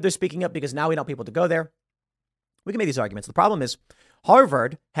it's good they're speaking up because now we don't want people to go there. We can make these arguments. The problem is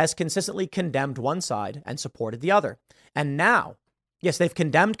Harvard has consistently condemned one side and supported the other. And now, yes, they've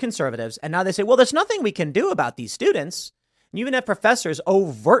condemned conservatives. And now they say, well, there's nothing we can do about these students. And you even have professors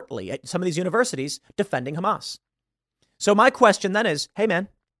overtly at some of these universities defending Hamas. So my question then is, hey, man,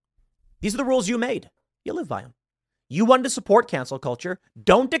 these are the rules you made. You live by them. You wanted to support cancel culture.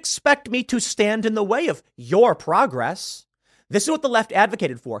 Don't expect me to stand in the way of your progress. This is what the left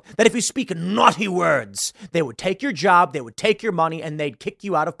advocated for, that if you speak naughty words, they would take your job, they would take your money, and they'd kick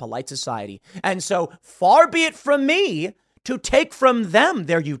you out of polite society. And so far be it from me to take from them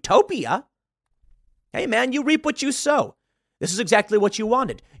their utopia. Hey, man, you reap what you sow. This is exactly what you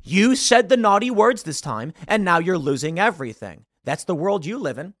wanted. You said the naughty words this time, and now you're losing everything. That's the world you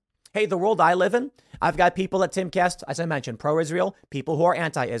live in. Hey, the world I live in, I've got people at Timcast, as I mentioned, pro-Israel, people who are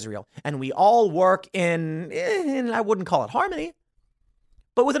anti-Israel. And we all work in, I wouldn't call it harmony,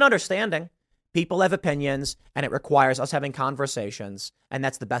 but with an understanding. People have opinions, and it requires us having conversations, and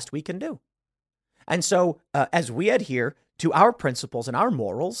that's the best we can do. And so as we adhere to our principles and our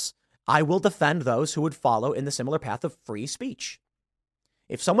morals, I will defend those who would follow in the similar path of free speech.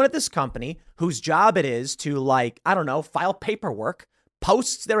 If someone at this company whose job it is to, file paperwork,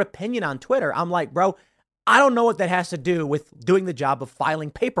 posts their opinion on Twitter, I'm like, bro, I don't know what that has to do with doing the job of filing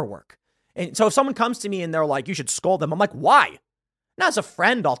paperwork. And so if someone comes to me and they're like, you should scold them, I'm like, why? Now, as a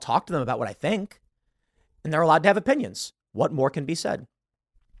friend, I'll talk to them about what I think. And they're allowed to have opinions. What more can be said?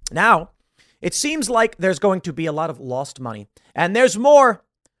 Now, it seems like there's going to be a lot of lost money. And there's more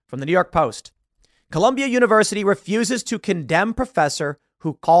from the New York Post. Columbia University refuses to condemn professor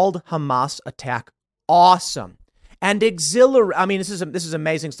who called Hamas attack awesome. And exhilarating. I mean, this is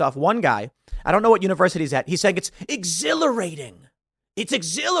amazing stuff. One guy, I don't know what university he's at. He's saying it's exhilarating. It's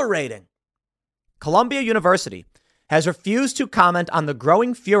exhilarating. Columbia University has refused to comment on the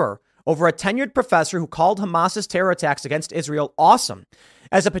growing furor over a tenured professor who called Hamas's terror attacks against Israel awesome,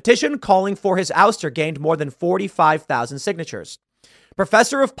 as a petition calling for his ouster gained more than 45,000 signatures.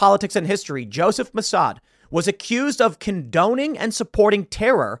 Professor of Politics and History Joseph Massad was accused of condoning and supporting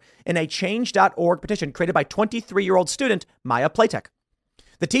terror in a Change.org petition created by 23-year-old student Maya Platek.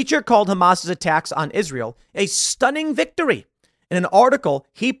 The teacher called Hamas's attacks on Israel a stunning victory in an article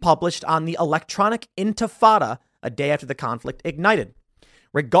he published on the Electronic Intifada a day after the conflict ignited.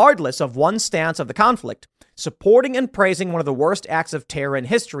 Regardless of one's stance of the conflict, supporting and praising one of the worst acts of terror in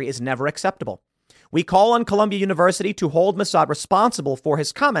history is never acceptable. We call on Columbia University to hold Massad responsible for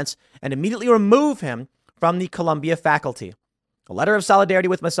his comments and immediately remove him from the Columbia faculty. A letter of solidarity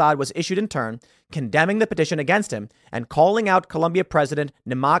with Massad was issued in turn, condemning the petition against him and calling out Columbia President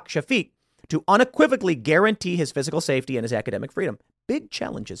Nimak Shafiq to unequivocally guarantee his physical safety and his academic freedom. Big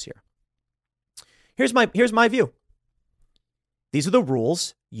challenges here. Here's my view. These are the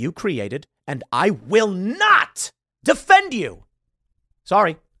rules you created, and I will not defend you.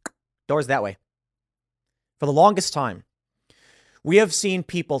 Sorry, doors that way. For the longest time, we have seen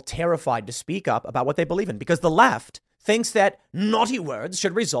people terrified to speak up about what they believe in because the left thinks that naughty words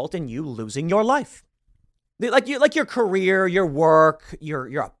should result in you losing your life. Like your career, your work,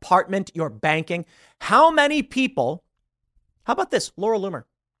 your apartment, your banking. How many people, how about this? Laura Loomer.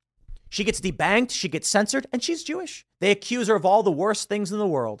 She gets debanked, she gets censored, and she's Jewish. They accuse her of all the worst things in the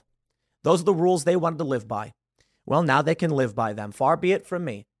world. Those are the rules they wanted to live by. Well, now they can live by them. Far be it from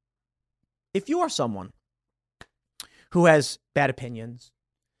me. If you are someone who has bad opinions,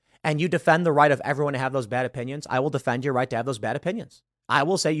 and you defend the right of everyone to have those bad opinions, I will defend your right to have those bad opinions. I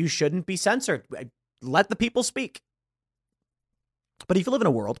will say you shouldn't be censored. Let the people speak. But if you live in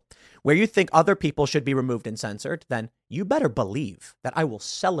a world where you think other people should be removed and censored, then you better believe that I will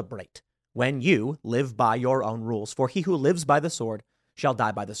celebrate when you live by your own rules. For he who lives by the sword shall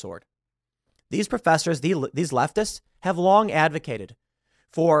die by the sword. These professors, these leftists, have long advocated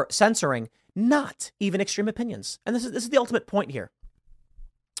for censoring not even extreme opinions. And this is the ultimate point here.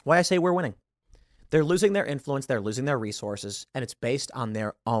 Why I say we're winning. They're losing their influence, they're losing their resources, and it's based on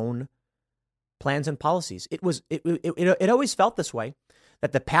their own plans and policies. It always felt this way,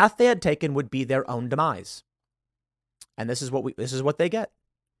 that the path they had taken would be their own demise. And this is what they get.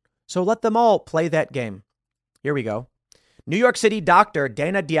 So let them all play that game. Here we go. New York City doctor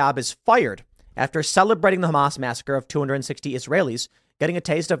Dana Diab is fired after celebrating the Hamas massacre of 260 Israelis, getting a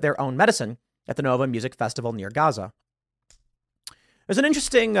taste of their own medicine at the Nova Music Festival near Gaza. There's an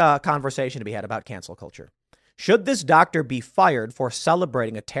interesting conversation to be had about cancel culture. Should this doctor be fired for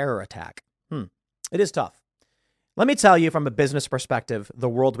celebrating a terror attack? It is tough. Let me tell you from a business perspective, the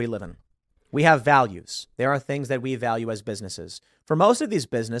world we live in. We have values. There are things that we value as businesses. For most of these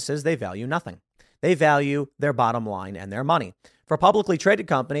businesses, they value nothing. They value their bottom line and their money. For publicly traded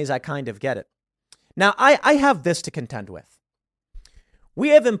companies, I kind of get it. Now, I have this to contend with. We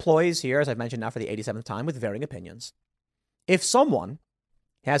have employees here, as I've mentioned now for the 87th time, with varying opinions. If someone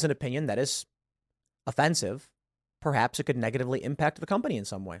has an opinion that is offensive, perhaps it could negatively impact the company in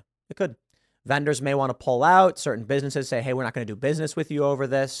some way. It could. Vendors may want to pull out. Certain businesses say, hey, we're not going to do business with you over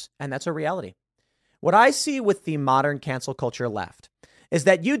this. And that's a reality. What I see with the modern cancel culture left is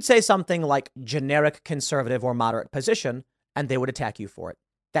that you'd say something like generic conservative or moderate position, and they would attack you for it.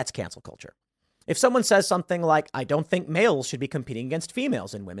 That's cancel culture. If someone says something like, I don't think males should be competing against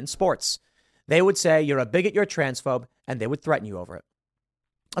females in women's sports, they would say you're a bigot, you're a transphobe, and they would threaten you over it.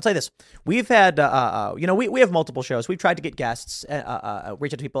 I'll tell you this. We've had, we have multiple shows. We've tried to get guests,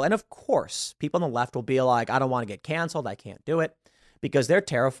 reach out to people. And of course, people on the left will be like, I don't want to get canceled. I can't do it, because they're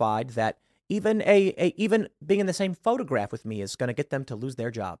terrified that even even being in the same photograph with me is going to get them to lose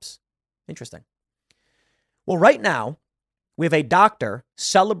their jobs. Interesting. Well, right now, we have a doctor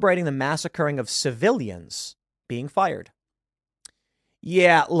celebrating the massacring of civilians being fired.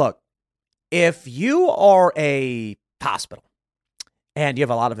 Yeah, look, if you are a hospital, and you have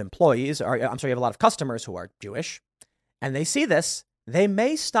a lot of employees, you have a lot of customers who are Jewish, and they see this, they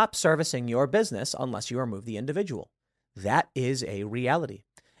may stop servicing your business unless you remove the individual. That is a reality.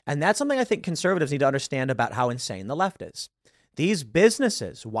 And that's something I think conservatives need to understand about how insane the left is. These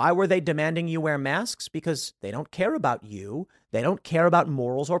businesses, why were they demanding you wear masks? Because they don't care about you. They don't care about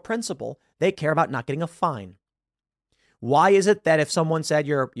morals or principle. They care about not getting a fine. Why is it that if someone said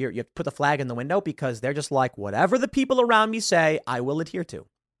you put the flag in the window? Because they're just like, whatever the people around me say, I will adhere to.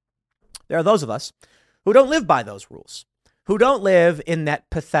 There are those of us who don't live by those rules, who don't live in that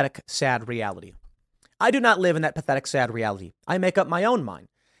pathetic, sad reality. I do not live in that pathetic, sad reality. I make up my own mind.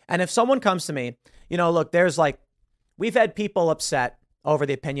 And if someone comes to me, look, we've had people upset over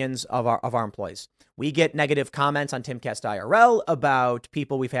the opinions of our employees. We get negative comments on Timcast IRL about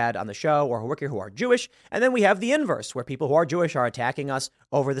people we've had on the show or who work here who are Jewish. And then we have the inverse, where people who are Jewish are attacking us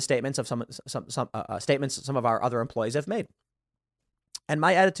over the statements of some statements some of our other employees have made. And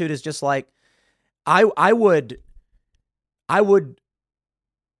my attitude is just like, I would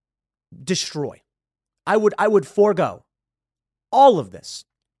destroy. I would forego all of this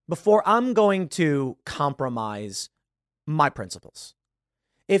before I'm going to compromise my principles.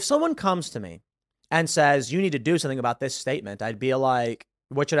 If someone comes to me and says, you need to do something about this statement, I'd be like,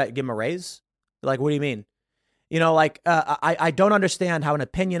 what should I give him a raise? Like, what do you mean? I don't understand how an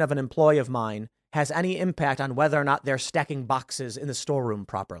opinion of an employee of mine has any impact on whether or not they're stacking boxes in the storeroom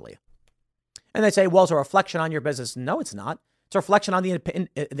properly. And they say, well, it's a reflection on your business. No, it's not. It's a reflection on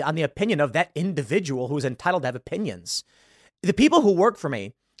the opinion of that individual who's entitled to have opinions. The people who work for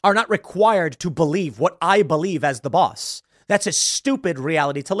me are not required to believe what I believe as the boss. That's a stupid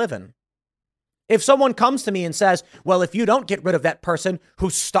reality to live in. If someone comes to me and says, well, if you don't get rid of that person who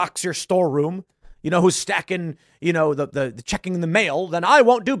stocks your storeroom, who's stacking, the checking the mail, then I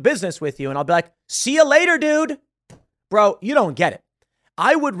won't do business with you. And I'll be like, see you later, dude. Bro, you don't get it.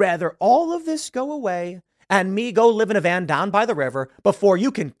 I would rather all of this go away and me go live in a van down by the river before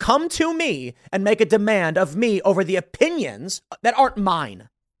you can come to me and make a demand of me over the opinions that aren't mine.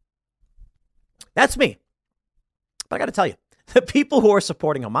 That's me. But I got to tell you, the people who are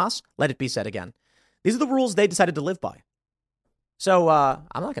supporting Hamas, let it be said again, these are the rules they decided to live by. So I'm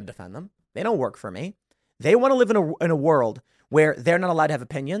not going to defend them. They don't work for me. They want to live in a world where they're not allowed to have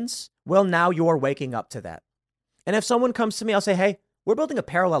opinions. Well, now you're waking up to that. And if someone comes to me, I'll say, hey, we're building a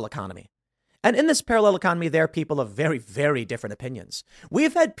parallel economy. And in this parallel economy, there are people of very, very different opinions.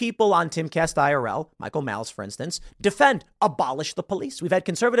 We've had people on Timcast IRL, Michael Mals, for instance, defend, abolish the police. We've had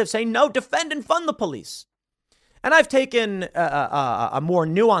conservatives say, no, defend and fund the police. And I've taken a more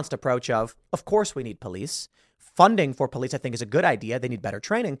nuanced approach of course we need police. Funding for police, I think, is a good idea. They need better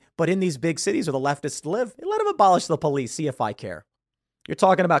training. But in these big cities where the leftists live, let them abolish the police, see if I care. You're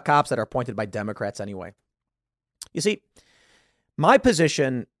talking about cops that are appointed by Democrats anyway. You see, my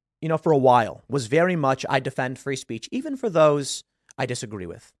position, for a while was very much I defend free speech, even for those I disagree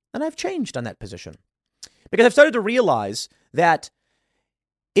with. And I've changed on that position because I've started to realize that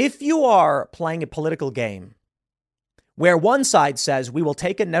if you are playing a political game where one side says we will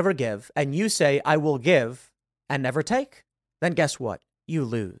take and never give, and you say I will give and never take, then guess what? You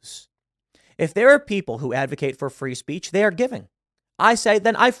lose. If there are people who advocate for free speech, they are giving. I say,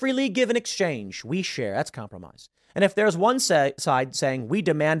 then I freely give in exchange. We share. That's compromise. And if there's one side saying we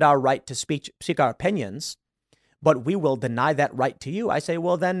demand our right to speak our opinions, but we will deny that right to you. I say,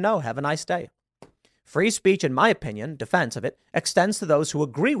 well, then no, have a nice day. Free speech, in my opinion, defense of it, extends to those who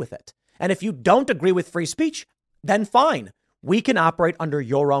agree with it. And if you don't agree with free speech, then fine. We can operate under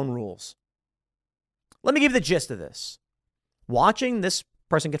your own rules. Let me give you the gist of this. Watching this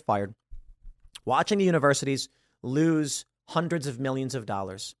person get fired, watching the universities lose hundreds of millions of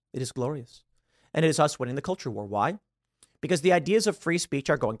dollars, it is glorious. And it is us winning the culture war. Why? Because the ideas of free speech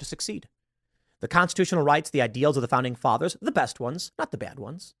are going to succeed. The constitutional rights, the ideals of the founding fathers, the best ones, not the bad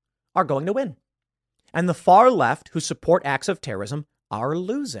ones, are going to win. And the far left who support acts of terrorism are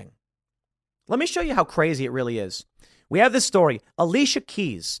losing. Let me show you how crazy it really is. We have this story. Alicia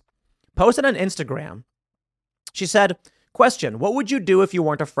Keys posted on Instagram. She said, question, what would you do if you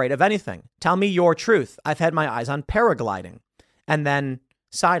weren't afraid of anything? Tell me your truth. I've had my eyes on paragliding. And then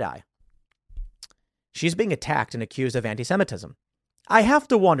side eye. She's being attacked and accused of anti-Semitism. I have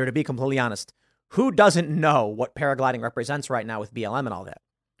to wonder, to be completely honest, who doesn't know what paragliding represents right now with BLM and all that?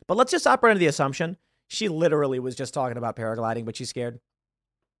 But let's just operate under the assumption she literally was just talking about paragliding, but she's scared.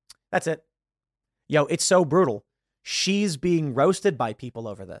 That's it. Yo, it's so brutal. She's being roasted by people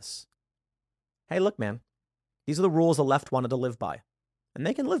over this. Hey, look, man, these are the rules the left wanted to live by, and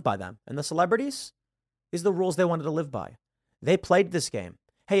they can live by them. And the celebrities, these are the rules they wanted to live by. They played this game.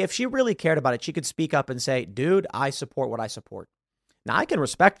 Hey, if she really cared about it, she could speak up and say, dude, I support what I support. Now, I can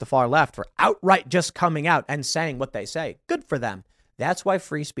respect the far left for outright just coming out and saying what they say. Good for them. That's why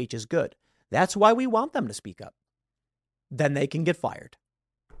free speech is good. That's why we want them to speak up. Then they can get fired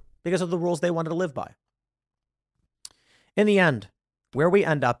because of the rules they wanted to live by. In the end, where we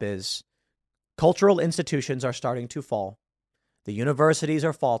end up is cultural institutions are starting to fall. The universities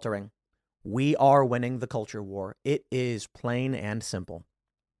are faltering. We are winning the culture war. It is plain and simple.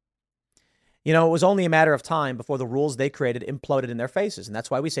 You know, it was only a matter of time before the rules they created imploded in their faces. And that's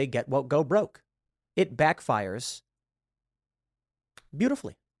why we say get woke, go broke. It backfires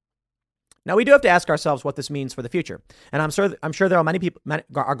beautifully. Now, we do have to ask ourselves what this means for the future. And I'm sure there are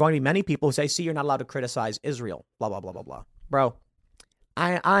are going to be many people who say, see, you're not allowed to criticize Israel, blah, blah, blah, blah, blah. Bro,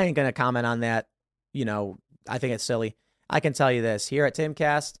 I ain't going to comment on that. You know, I think it's silly. I can tell you this. Here at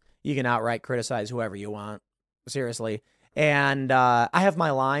Timcast, you can outright criticize whoever you want. Seriously. And I have my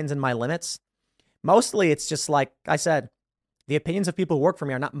lines and my limits. Mostly, it's just like I said, the opinions of people who work for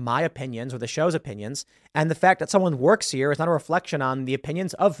me are not my opinions or the show's opinions. And the fact that someone works here is not a reflection on the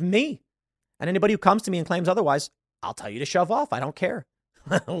opinions of me. And anybody who comes to me and claims otherwise, I'll tell you to shove off. I don't care.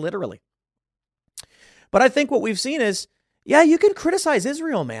 Literally. But I think what we've seen is, yeah, you can criticize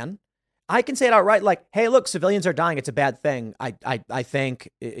Israel, man. I can say it outright like, hey, look, civilians are dying. It's a bad thing. I think,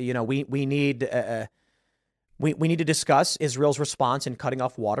 you know, we need to discuss Israel's response in cutting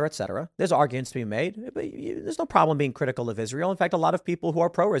off water, etc. There's arguments to be made. But there's no problem being critical of Israel. In fact, a lot of people who are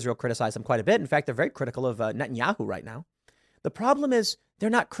pro-Israel criticize them quite a bit. In fact, they're very critical of Netanyahu right now. The problem is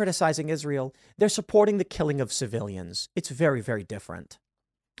they're not criticizing Israel. They're supporting the killing of civilians. It's very, very different.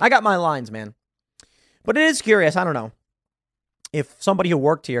 I got my lines, man. But it is curious. I don't know. If somebody who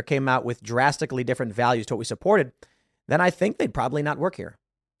worked here came out with drastically different values to what we supported, then I think they'd probably not work here.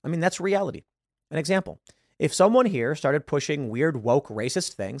 I mean, that's reality. An example. If someone here started pushing weird, woke,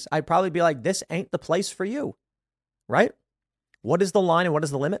 racist things, I'd probably be like, this ain't the place for you. Right? What is the line and what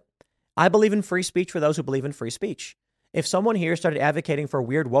is the limit? I believe in free speech for those who believe in free speech. If someone here started advocating for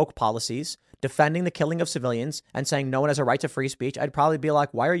weird woke policies, defending the killing of civilians, and saying no one has a right to free speech, I'd probably be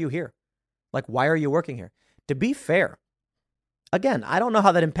like, why are you here? Like, why are you working here? To be fair, again, I don't know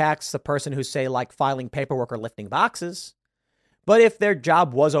how that impacts the person who's, say, like filing paperwork or lifting boxes. But if their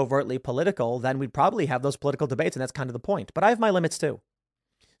job was overtly political, then we'd probably have those political debates, and that's kind of the point. But I have my limits, too.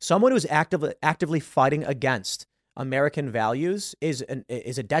 Someone who's actively fighting against American values is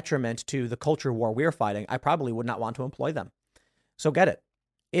a detriment to the culture war we're fighting. I probably would not want to employ them. So get it.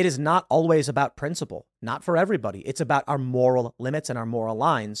 It is not always about principle, not for everybody. It's about our moral limits and our moral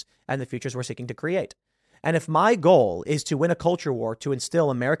lines and the futures we're seeking to create. And if my goal is to win a culture war, to instill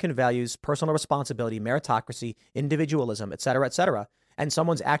American values, personal responsibility, meritocracy, individualism, et cetera, and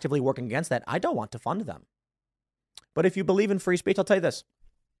someone's actively working against that, I don't want to fund them. But if you believe in free speech, I'll tell you this.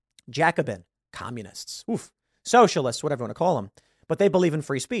 Jacobin, communists, socialists, whatever you want to call them, but they believe in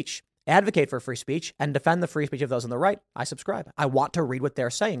free speech, advocate for free speech, and defend the free speech of those on the right. I subscribe. I want to read what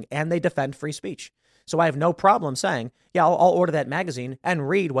they're saying, and they defend free speech. So I have no problem saying, yeah, I'll order that magazine and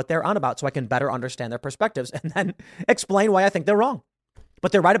read what they're on about so I can better understand their perspectives and then explain why I think they're wrong.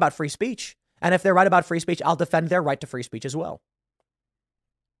 But they're right about free speech. And if they're right about free speech, I'll defend their right to free speech as well.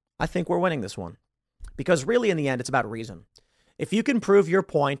 I think we're winning this one because really, in the end, it's about reason. If you can prove your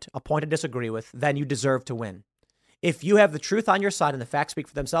point, a point I disagree with, then you deserve to win. If you have the truth on your side and the facts speak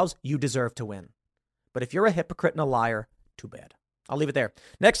for themselves, you deserve to win. But if you're a hypocrite and a liar, too bad. I'll leave it there.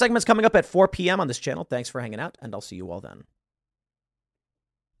 Next segment's coming up at 4 p.m. on this channel. Thanks for hanging out, and I'll see you all then.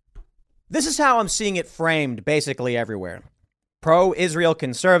 This is how I'm seeing it framed basically everywhere. Pro-Israel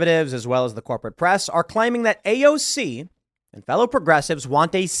conservatives, as well as the corporate press, are claiming that AOC and fellow progressives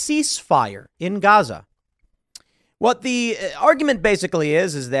want a ceasefire in Gaza. What the argument basically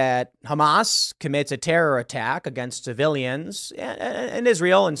is that Hamas commits a terror attack against civilians in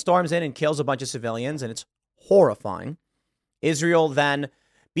Israel and storms in and kills a bunch of civilians, and it's horrifying. Israel then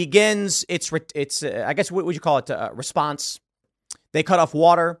begins its I guess, what would you call it, response. They cut off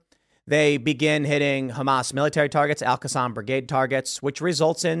water. They begin hitting Hamas military targets, Al-Qassam brigade targets, which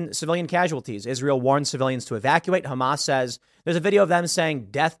results in civilian casualties. Israel warns civilians to evacuate. Hamas says, there's a video of them saying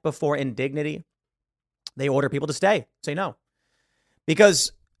death before indignity. They order people to stay, say no,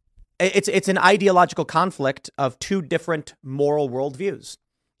 because it's an ideological conflict of two different moral worldviews.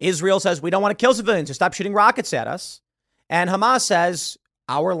 Israel says, we don't want to kill civilians, so stop shooting rockets at us. And Hamas says,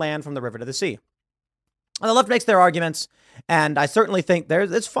 our land from the river to the sea. And the left makes their arguments, and I certainly think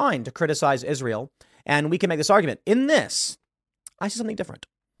it's fine to criticize Israel, and we can make this argument. In this, I see something different.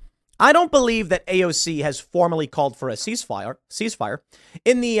 I don't believe that AOC has formally called for a ceasefire.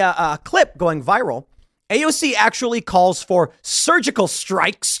 In the clip going viral, AOC actually calls for surgical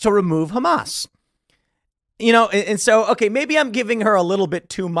strikes to remove Hamas. You know, and so, okay, maybe I'm giving her a little bit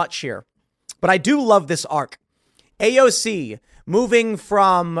too much here, but I do love this arc. AOC moving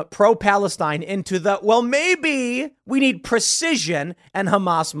from pro-Palestine into well, maybe we need precision and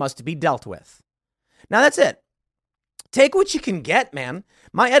Hamas must be dealt with. Now, that's it. Take what you can get, man.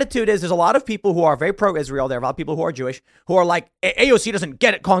 My attitude is there's a lot of people who are very pro-Israel. There are a lot of people who are Jewish who are like, AOC doesn't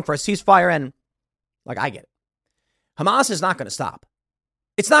get it, calling for a ceasefire. And like, I get it. Hamas is not going to stop.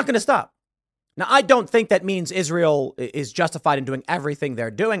 It's not going to stop. Now, I don't think that means Israel is justified in doing everything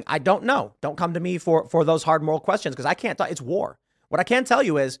they're doing. I don't know. Don't come to me for those hard moral questions because I can't. It's war. What I can tell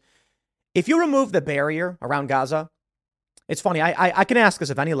you is if you remove the barrier around Gaza, it's funny. I can ask this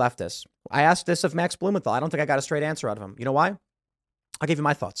of any leftist. I asked this of Max Blumenthal. I don't think I got a straight answer out of him. You know why? I'll give you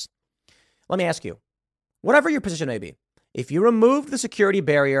my thoughts. Let me ask you, whatever your position may be, if you removed the security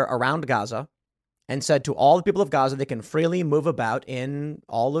barrier around Gaza and said to all the people of Gaza they can freely move about in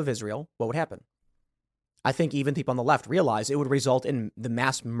all of Israel, what would happen? I think even people on the left realize it would result in the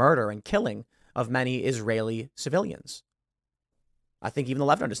mass murder and killing of many Israeli civilians. I think even the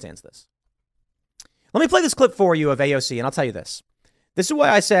left understands this. Let me play this clip for you of AOC, and I'll tell you this. This is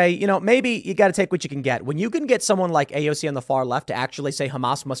why I say, maybe you got to take what you can get. When you can get someone like AOC on the far left to actually say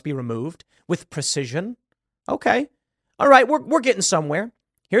Hamas must be removed with precision, okay. All right, we're getting somewhere.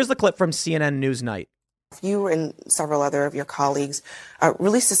 Here's the clip from CNN Newsnight. You and several other of your colleagues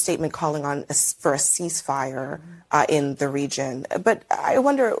released a statement calling for a ceasefire in the region. But I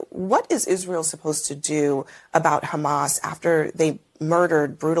wonder, what is Israel supposed to do about Hamas after they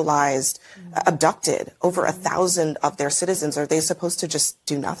murdered, brutalized, abducted over 1,000 of their citizens? Are they supposed to just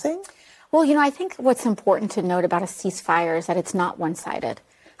do nothing? Well, I think what's important to note about a ceasefire is that it's not one-sided.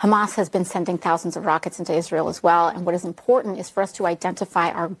 Hamas has been sending thousands of rockets into Israel as well. And what is important is for us to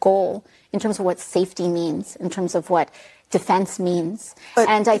identify our goal in terms of what safety means, in terms of what defense means. But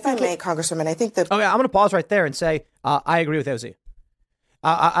and I think, Congresswoman, I think that... Okay, I'm going to pause right there and say I agree with AOC.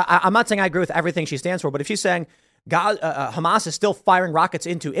 I'm not saying I agree with everything she stands for, but if she's saying Hamas is still firing rockets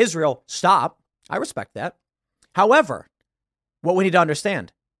into Israel, stop. I respect that. However, what we need to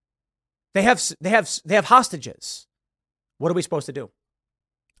understand, they have hostages. What are we supposed to do?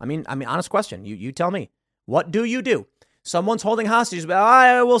 I mean, honest question. You tell me. What do you do? Someone's holding hostages,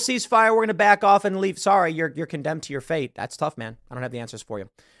 but we'll ceasefire. We're going to back off and leave. Sorry, you're condemned to your fate. That's tough, man. I don't have the answers for you.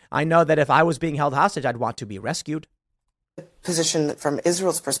 I know that if I was being held hostage, I'd want to be rescued. The position from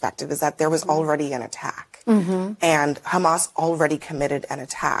Israel's perspective is that there was already an attack, and Hamas already committed an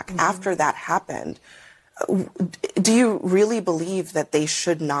attack. After that happened, do you really believe that they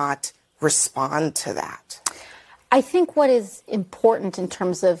should not respond to that? I think what is important in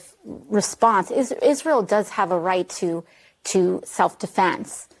terms of response is Israel does have a right to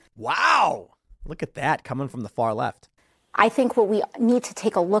self-defense. Wow. Look at that coming from the far left. I think what we need to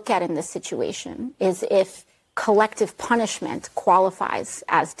take a look at in this situation is if collective punishment qualifies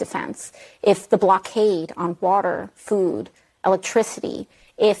as defense, if the blockade on water, food, electricity,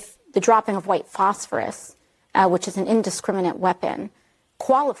 if the dropping of white phosphorus, which is an indiscriminate weapon,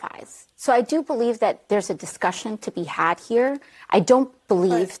 qualifies. So I do believe that there's a discussion to be had here. I don't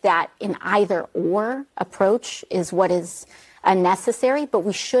believe that an either or approach is what is necessary, but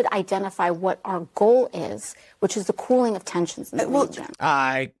we should identify what our goal is, which is the cooling of tensions in the region.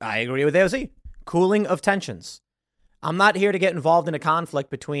 I agree with AOC. Cooling of tensions. I'm not here to get involved in a conflict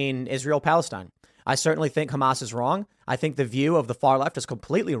between Israel and Palestine. I certainly think Hamas is wrong. I think the view of the far left is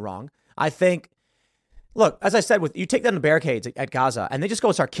completely wrong. I think, look, as I said, you take down the barricades at Gaza and they just go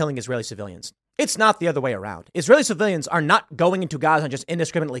and start killing Israeli civilians. It's not the other way around. Israeli civilians are not going into Gaza and just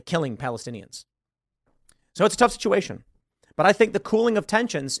indiscriminately killing Palestinians. So it's a tough situation. But I think the cooling of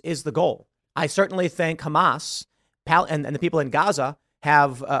tensions is the goal. I certainly think Hamas and the people in Gaza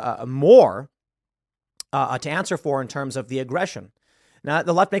have more to answer for in terms of the aggression. Now,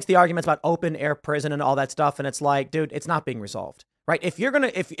 the left makes the arguments about open air prison and all that stuff. And it's like, dude, it's not being resolved, right? If you're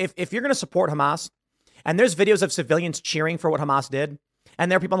going to support Hamas and there's videos of civilians cheering for what Hamas did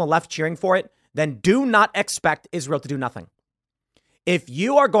and there are people on the left cheering for it, then do not expect Israel to do nothing. If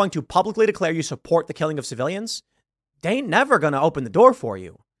you are going to publicly declare you support the killing of civilians, they ain't never going to open the door for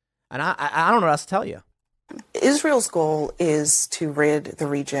you. And I don't know what else to tell you. Israel's goal is to rid the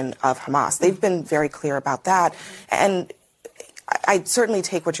region of Hamas. They've been very clear about that. And I certainly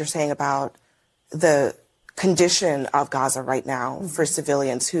take what you're saying about the condition of Gaza right now for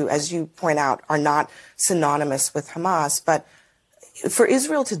civilians who, as you point out, are not synonymous with Hamas. But for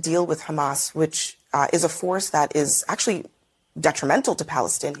Israel to deal with Hamas, which is a force that is actually detrimental to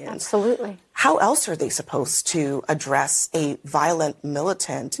Palestinians. Absolutely. How else are they supposed to address a violent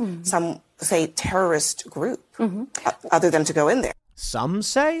militant, some say terrorist group, other than to go in there? Some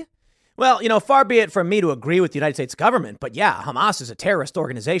say? Well, far be it from me to agree with the United States government, but yeah, Hamas is a terrorist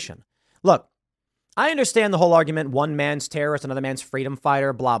organization. Look, I understand the whole argument, one man's terrorist, another man's freedom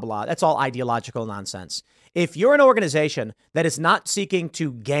fighter, blah, blah. That's all ideological nonsense. If you're an organization that is not seeking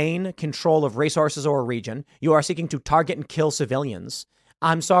to gain control of resources or a region, you are seeking to target and kill civilians,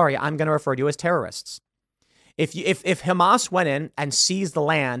 I'm sorry, I'm going to refer to you as terrorists. If Hamas went in and seized the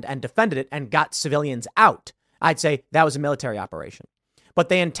land and defended it and got civilians out, I'd say that was a military operation. But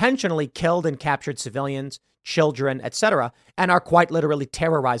they intentionally killed and captured civilians, children, etc., and are quite literally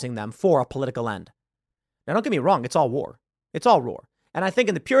terrorizing them for a political end. Now, don't get me wrong. It's all war. It's all war. And I think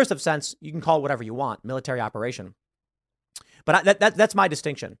in the purest of sense, you can call it whatever you want, military operation. But that's my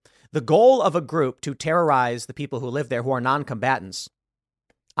distinction. The goal of a group to terrorize the people who live there who are non-combatants,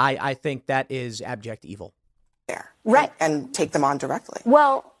 I think that is abject evil. There. Right. And take them on directly.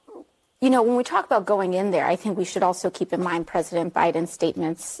 Well, when we talk about going in there, I think we should also keep in mind President Biden's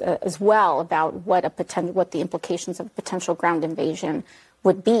statements as well about what the implications of a potential ground invasion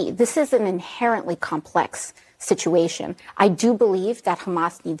would be. This is an inherently complex situation. I do believe that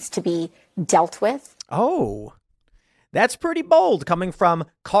Hamas needs to be dealt with. Oh, that's pretty bold coming from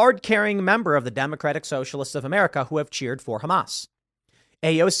card-carrying member of the Democratic Socialists of America who have cheered for Hamas.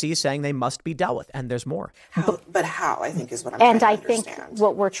 AOC saying they must be dealt with, and there's more. But how, I think, is what I'm trying to understand. And I think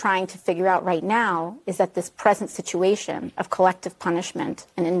what we're trying to figure out right now is that this present situation of collective punishment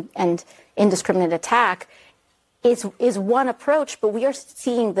and indiscriminate attack is one approach, but we are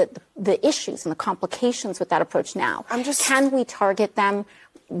seeing the issues and the complications with that approach now. Can we target them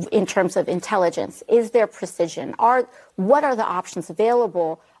in terms of intelligence? Is there precision? What are the options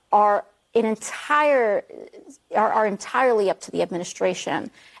available? Are entirely up to the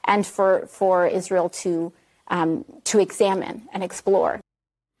administration and for Israel to examine and explore.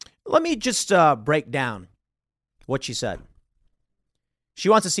 Let me just break down what she said. She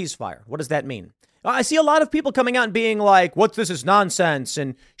wants a ceasefire. What does that mean? I see a lot of people coming out and being like, what, this is nonsense.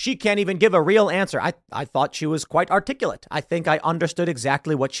 And she can't even give a real answer. I thought she was quite articulate. I think I understood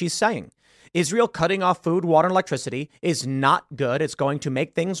exactly what she's saying. Israel cutting off food, water, and electricity is not good. It's going to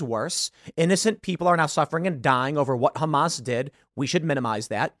make things worse. Innocent people are now suffering and dying over what Hamas did. We should minimize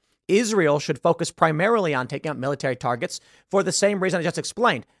that. Israel should focus primarily on taking out military targets for the same reason I just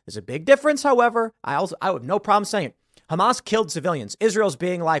explained. There's a big difference, however. I have no problem saying it. Hamas killed civilians. Israel's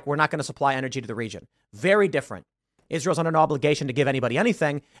being like, we're not going to supply energy to the region. Very different. Israel's under no obligation to give anybody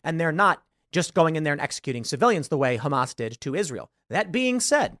anything, and they're not just going in there and executing civilians the way Hamas did to Israel. That being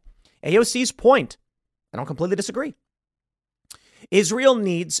said, AOC's point, I don't completely disagree. Israel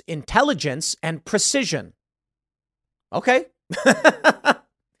needs intelligence and precision. Okay.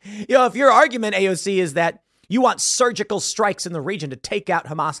 If your argument, AOC, is that you want surgical strikes in the region to take out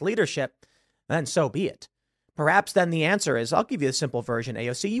Hamas leadership, then so be it. Perhaps then the answer is, I'll give you the simple version,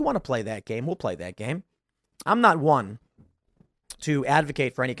 AOC. You want to play that game? We'll play that game. I'm not one to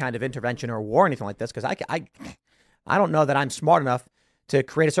advocate for any kind of intervention or war or anything like this, because I don't know that I'm smart enough to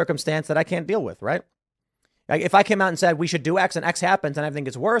create a circumstance that I can't deal with, right? Like if I came out and said we should do X and X happens and everything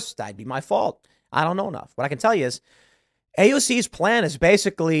gets worse, that'd be my fault. I don't know enough. What I can tell you is AOC's plan is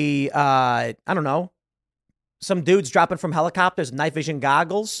basically, I don't know, some dudes dropping from helicopters, night vision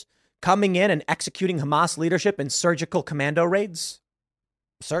goggles, coming in and executing Hamas leadership in surgical commando raids.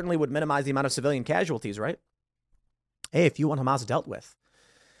 Certainly would minimize the amount of civilian casualties, right? Hey, if you want Hamas dealt with.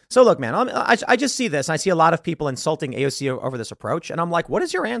 So look, man, I just see this. I see a lot of people insulting AOC over this approach. And I'm like, what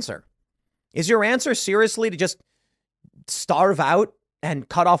is your answer? Is your answer seriously to just starve out and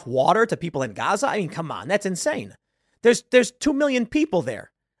cut off water to people in Gaza? I mean, come on, that's insane. There's 2 million people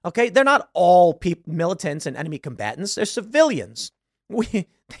there. OK, they're not all militants and enemy combatants. They're civilians. They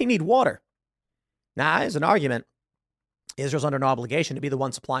need water. Now, as an argument, Israel's under no obligation to be the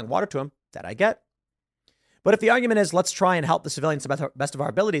one supplying water to them. That I get. But if the argument is let's try and help the civilians to the best of our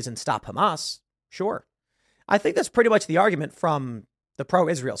abilities and stop Hamas, sure. I think that's pretty much the argument from the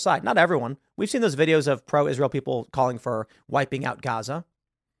pro-Israel side. Not everyone. We've seen those videos of pro-Israel people calling for wiping out Gaza.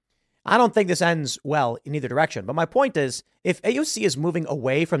 I don't think this ends well in either direction. But my point is, if AOC is moving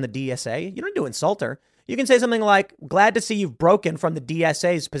away from the DSA, you don't need to insult her. You can say something like, glad to see you've broken from the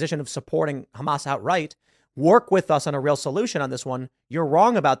DSA's position of supporting Hamas outright. Work with us on a real solution on this one. You're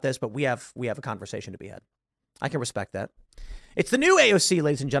wrong about this, but we have a conversation to be had. I can respect that. It's the new AOC,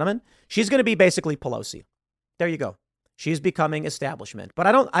 ladies and gentlemen. She's going to be basically Pelosi. There you go. She's becoming establishment. But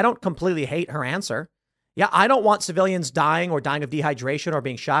I don't completely hate her answer. Yeah, I don't want civilians dying or dying of dehydration or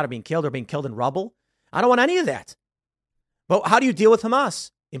being shot or being killed in rubble. I don't want any of that. But how do you deal with Hamas?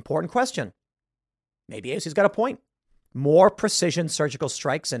 Important question. Maybe AOC's got a point. More precision surgical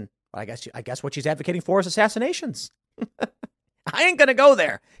strikes, and I guess what she's advocating for is assassinations. I ain't going to go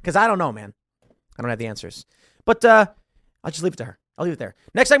there because I don't know, man. I don't have the answers. But I'll just leave it to her. I'll leave it there.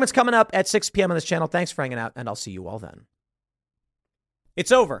 Next segment's coming up at 6 p.m. on this channel. Thanks for hanging out, and I'll see you all then.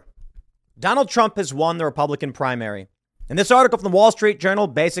 It's over. Donald Trump has won the Republican primary. And this article from the Wall Street Journal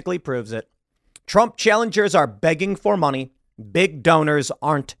basically proves it. Trump challengers are begging for money. Big donors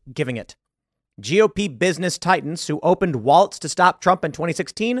aren't giving it. GOP business titans who opened wallets to stop Trump in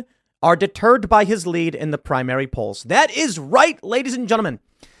 2016 are deterred by his lead in the primary polls. That is right, ladies and gentlemen.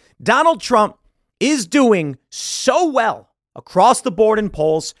 Donald Trump is doing so well across the board in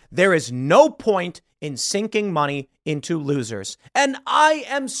polls. There is no point in sinking money into losers. And I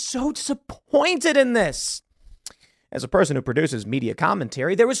am so disappointed in this. As a person who produces media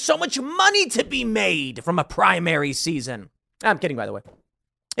commentary, there was so much money to be made from a primary season. I'm kidding, by the way.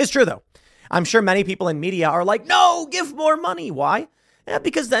 It's true, though. I'm sure many people in media are like, no, give more money. Why?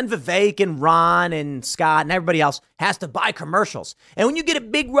 Because then Vivek and Ron and Scott and everybody else has to buy commercials. And when you get a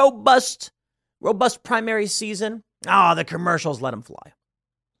big, robust primary season, the commercials let them fly.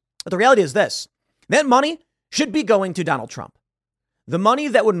 But the reality is this. That money should be going to Donald Trump. The money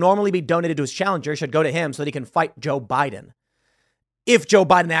that would normally be donated to his challenger should go to him so that he can fight Joe Biden. If Joe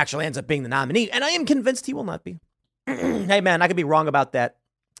Biden actually ends up being the nominee, and I am convinced he will not be. Hey, man, I could be wrong about that.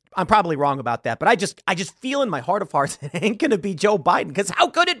 I'm probably wrong about that, but I just feel in my heart of hearts it ain't going to be Joe Biden, because how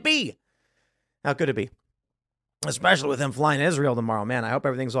could it be? How could it be? Especially with him flying to Israel tomorrow, man. I hope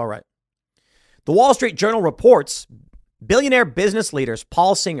everything's all right. The Wall Street Journal reports billionaire business leaders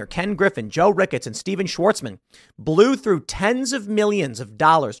Paul Singer, Ken Griffin, Joe Ricketts, and Steven Schwartzman blew through tens of millions of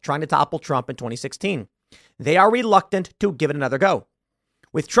dollars trying to topple Trump in 2016. They are reluctant to give it another go.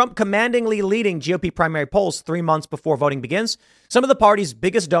 With Trump commandingly leading GOP primary polls 3 months before voting begins, some of the party's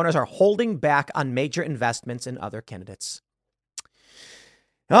biggest donors are holding back on major investments in other candidates.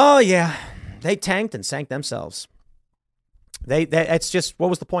 Oh, yeah, they tanked and sank themselves. It's just, what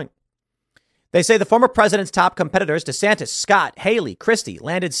was the point? They say the former president's top competitors, DeSantis, Scott, Haley, Christie,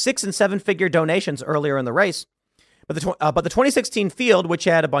 landed 6- and 7-figure donations earlier in the race. But the 2016 field, which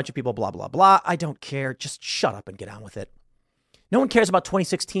had a bunch of people, blah, blah, blah, I don't care. Just shut up and get on with it. No one cares about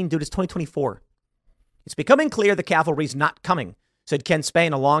 2016, dude. It's 2024. It's becoming clear the cavalry's not coming, said Ken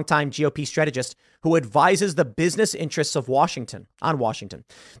Spain, a longtime GOP strategist who advises the business interests of Washington.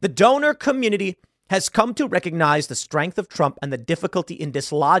 The donor community has come to recognize the strength of Trump and the difficulty in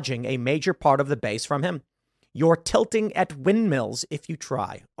dislodging a major part of the base from him. You're tilting at windmills if you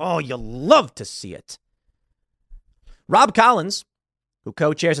try. Oh, you'll love to see it. Rob Collins, who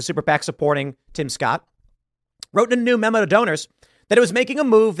co-chairs a super PAC supporting Tim Scott, wrote in a new memo to donors that it was making a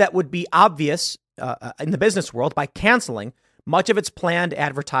move that would be obvious in the business world by canceling much of its planned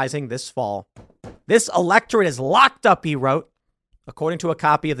advertising this fall. This electorate is locked up, he wrote, according to a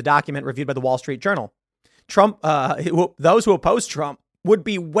copy of the document reviewed by the Wall Street Journal. Those who oppose Trump would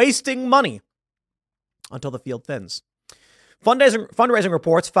be wasting money until the field thins. Fundraising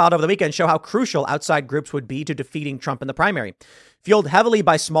reports filed over the weekend show how crucial outside groups would be to defeating Trump in the primary. Fueled heavily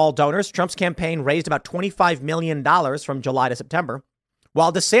by small donors, Trump's campaign raised about $25 million from July to September,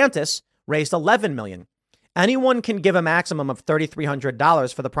 while DeSantis raised $11 million. Anyone can give a maximum of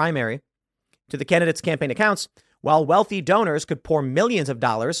 $3,300 for the primary to the candidates' campaign accounts, while wealthy donors could pour millions of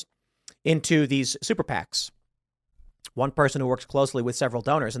dollars into these super PACs. One person who works closely with several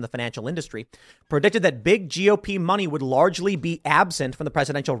donors in the financial industry predicted that big GOP money would largely be absent from the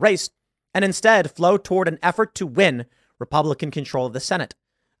presidential race and instead flow toward an effort to win Republican control of the Senate.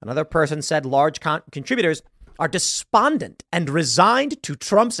 Another person said large contributors are despondent and resigned to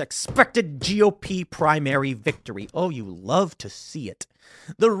Trump's expected GOP primary victory. Oh, you love to see it.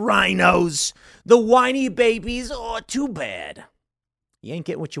 The rhinos, the whiny babies. Oh, too bad. You ain't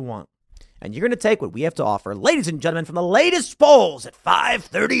getting what you want. And you're going to take what we have to offer, ladies and gentlemen, from the latest polls at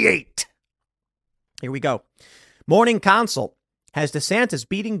 538. Here we go. Morning Consult has DeSantis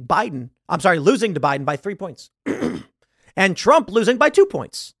losing to Biden by 3 points. And Trump losing by 2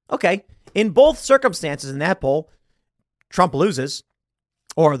 points. Okay. In both circumstances in that poll, Trump loses,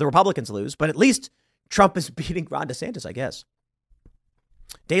 or the Republicans lose, but at least Trump is beating Ron DeSantis, I guess.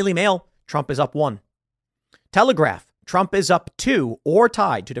 Daily Mail, Trump is up 1. Telegraph, Trump is up 2 or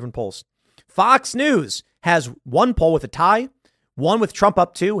tied, 2 different polls. Fox News has 1 poll with a tie, 1 with Trump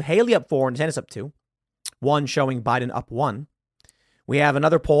up 2, Haley up 4, and DeSantis up 2. 1 showing Biden up 1. We have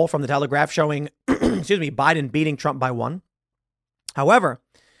another poll from the Telegraph showing, Biden beating Trump by 1. However,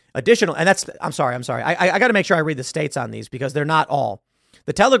 additional, and that's, I'm sorry. I got to make sure I read the states on these because they're not all.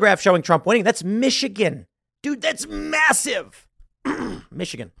 The Telegraph showing Trump winning, that's Michigan. Dude, that's massive.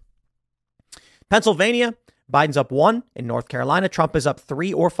 Michigan. Pennsylvania, Biden's up 1. In North Carolina, Trump is up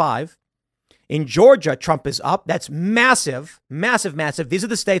 3 or 5. In Georgia, Trump is up. That's massive, massive, massive. These are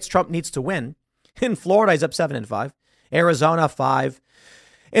the states Trump needs to win. In Florida, he's up 7 and 5. Arizona, 5.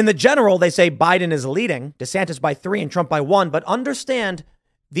 In the general, they say Biden is leading, DeSantis by 3 and Trump by 1. But understand,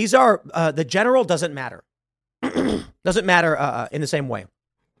 these are the general doesn't matter. Doesn't matter in the same way.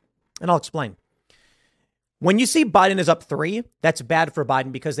 And I'll explain. When you see Biden is up 3, that's bad for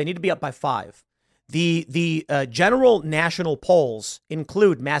Biden because they need to be up by 5. The general national polls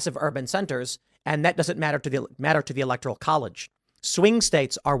include massive urban centers, and that doesn't matter to the Electoral College. Swing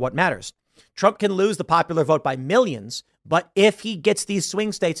states are what matters. Trump can lose the popular vote by millions, but if he gets these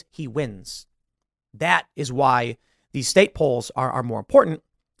swing states, he wins. That is why these state polls are more important.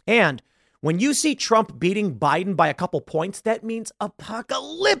 And when you see Trump beating Biden by a couple points, that means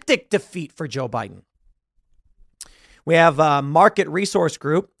apocalyptic defeat for Joe Biden. We have a market resource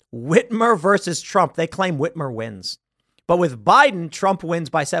group, Whitmer versus Trump. They claim Whitmer wins. But with Biden, Trump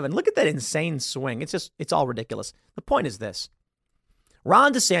wins by 7. Look at that insane swing. It's all ridiculous. The point is this.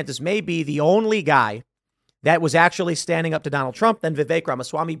 Ron DeSantis may be the only guy that was actually standing up to Donald Trump. Then Vivek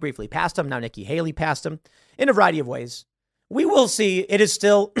Ramaswamy briefly passed him. Now Nikki Haley passed him in a variety of ways. We will see. It is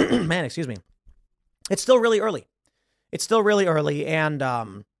still, It's still really early. It's still really early. And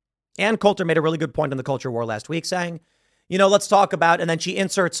Ann Coulter made a really good point on the Culture War last week saying, let's talk about, and then she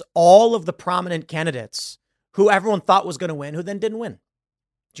inserts all of the prominent candidates who everyone thought was going to win, who then didn't win.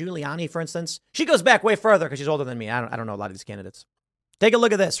 Giuliani, for instance. She goes back way further because she's older than me. I don't know a lot of these candidates. Take a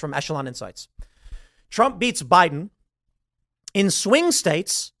look at this from Echelon Insights. Trump beats Biden. In swing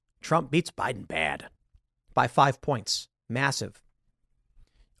states, Trump beats Biden bad by 5 points. Massive.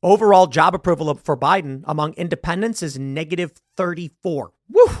 Overall job approval for Biden among independents is negative 34.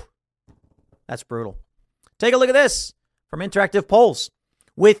 Woo! That's brutal. Take a look at this from Interactive Polls.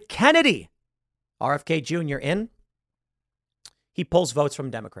 With Kennedy, RFK Jr. in, he pulls votes from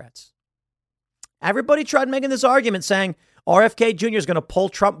Democrats. Everybody tried making this argument saying RFK Jr. is going to pull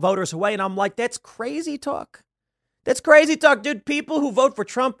Trump voters away. And I'm like, that's crazy talk. That's crazy talk, dude. People who vote for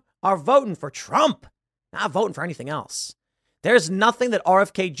Trump are voting for Trump, not voting for anything else. There's nothing that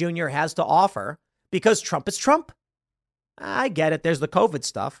RFK Jr. has to offer because Trump is Trump. I get it. There's the COVID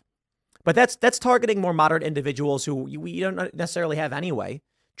stuff. But that's targeting more moderate individuals who we don't necessarily have anyway.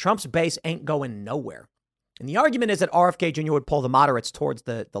 Trump's base ain't going nowhere. And the argument is that RFK Jr. would pull the moderates towards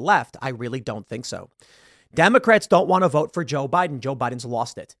the left. I really don't think so. Democrats don't want to vote for Joe Biden. Joe Biden's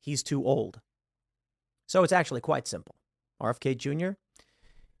lost it. He's too old. So it's actually quite simple. RFK Jr.,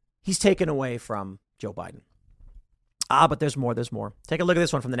 he's taken away from Joe Biden. But there's more. Take a look at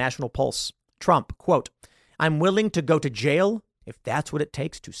this one from the National Pulse. Trump, quote, "I'm willing to go to jail if that's what it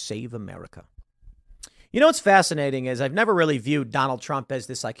takes to save America." What's fascinating is I've never really viewed Donald Trump as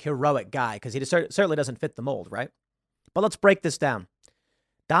this heroic guy because he certainly doesn't fit the mold, right? But let's break this down.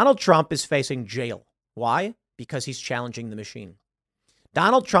 Donald Trump is facing jail. Why? Because he's challenging the machine.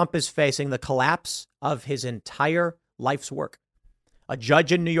 Donald Trump is facing the collapse of his entire life's work. A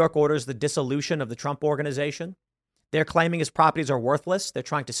judge in New York orders the dissolution of the Trump Organization. They're claiming his properties are worthless. They're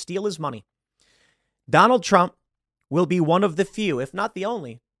trying to steal his money. Donald Trump will be one of the few, if not the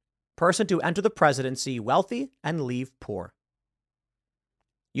only, person to enter the presidency wealthy and leave poor.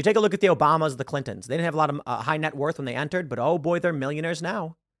 You take a look at the Obamas, the Clintons. They didn't have a lot of high net worth when they entered, but oh boy, they're millionaires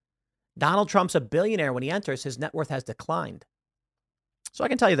now. Donald Trump's a billionaire. When he enters, his net worth has declined. So I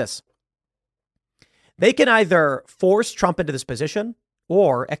can tell you this. They can either force Trump into this position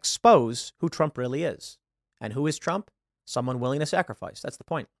or expose who Trump really is. And who is Trump? Someone willing to sacrifice. That's the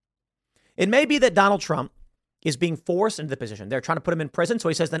point. It may be that Donald Trump is being forced into the position. They're trying to put him in prison. So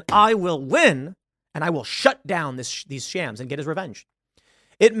he says, then I will win and I will shut down these shams and get his revenge.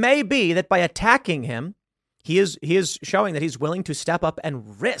 It may be that by attacking him, he is showing that he's willing to step up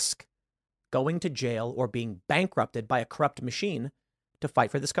and risk going to jail or being bankrupted by a corrupt machine to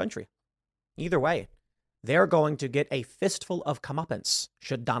fight for this country. Either way, they're going to get a fistful of comeuppance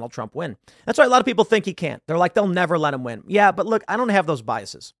should Donald Trump win. That's why a lot of people think he can't. They're like, they'll never let him win. Yeah, but look, I don't have those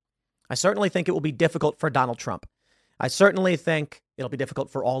biases. I certainly think it will be difficult for Donald Trump. I certainly think it'll be difficult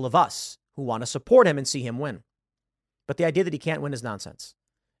for all of us who want to support him and see him win. But the idea that he can't win is nonsense.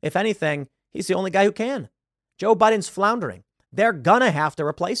 If anything, he's the only guy who can. Joe Biden's floundering. They're going to have to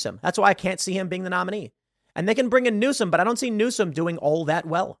replace him. That's why I can't see him being the nominee. And they can bring in Newsom, but I don't see Newsom doing all that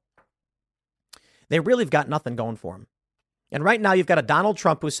well. They really have got nothing going for him. And right now you've got a Donald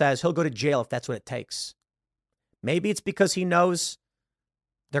Trump who says he'll go to jail if that's what it takes. Maybe it's because he knows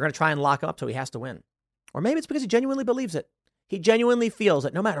they're going to try and lock him up so he has to win. Or maybe it's because he genuinely believes it. He genuinely feels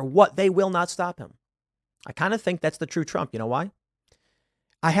that no matter what, they will not stop him. I kind of think that's the true Trump. You know why?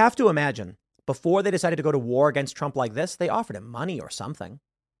 I have to imagine before they decided to go to war against Trump like this, they offered him money or something.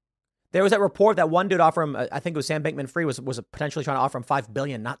 There was that report that one dude offered him, I think it was Sam Bankman-Fried, was potentially trying to offer him $5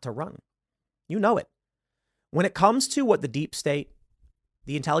 billion not to run. You know it. When it comes to what the deep state,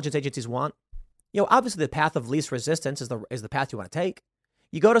 the intelligence agencies want, obviously the path of least resistance is the path you want to take.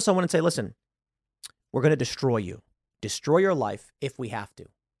 You go to someone and say, listen, we're going to destroy you, destroy your life if we have to.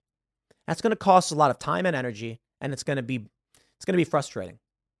 That's going to cost a lot of time and energy, and it's going to be frustrating.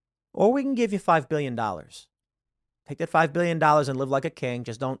 Or we can give you $5 billion. Take that $5 billion and live like a king.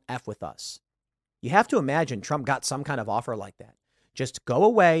 Just don't F with us. You have to imagine Trump got some kind of offer like that. Just go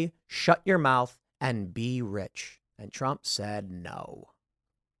away, shut your mouth, and be rich. And Trump said no.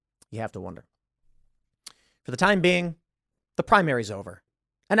 You have to wonder. For the time being, the primary's over.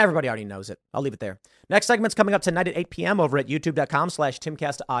 And everybody already knows it. I'll leave it there. Next segment's coming up tonight at 8 p.m. over at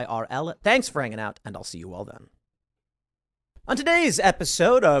youtube.com/TimCastIRL. Thanks for hanging out, and I'll see you all then. On today's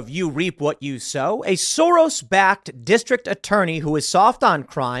episode of You Reap What You Sow, a Soros-backed district attorney who is soft on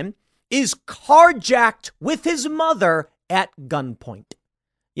crime is carjacked with his mother at gunpoint.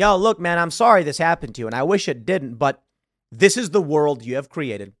 Yo, look, man, I'm sorry this happened to you, and I wish it didn't, but this is the world you have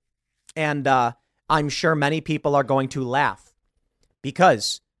created. And I'm sure many people are going to laugh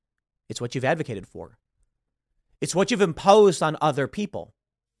because it's what you've advocated for. It's what you've imposed on other people.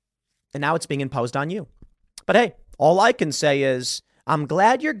 And now it's being imposed on you. But hey, all I can say is I'm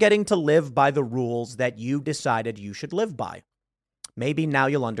glad you're getting to live by the rules that you decided you should live by. Maybe now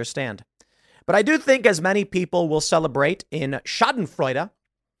you'll understand. But I do think as many people will celebrate in Schadenfreude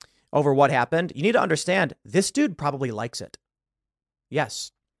over what happened, you need to understand this dude probably likes it.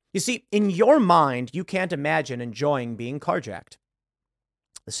 Yes. You see, in your mind, you can't imagine enjoying being carjacked.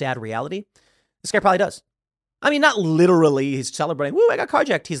 The sad reality, this guy probably does. I mean, not literally he's celebrating, woo, I got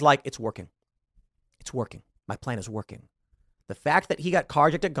carjacked. He's like, it's working. It's working. My plan is working. The fact that he got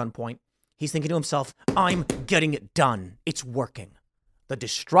carjacked at gunpoint, he's thinking to himself, I'm getting it done. It's working. The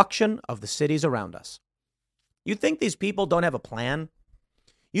destruction of the cities around us. You think these people don't have a plan?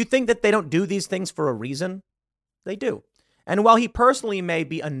 You think that they don't do these things for a reason? They do. And while he personally may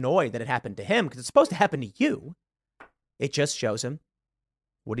be annoyed that it happened to him, because it's supposed to happen to you, it just shows him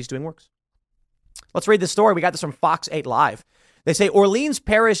what he's doing works. Let's read this story. We got this from Fox 8 Live. They say Orleans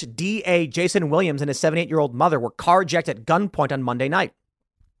Parish DA Jason Williams and his 78-year-old mother were carjacked at gunpoint on Monday night.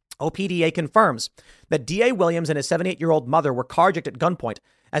 OPDA confirms that DA Williams and his 78-year-old mother were carjacked at gunpoint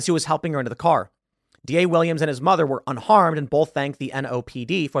as he was helping her into the car. DA Williams and his mother were unharmed and both thanked the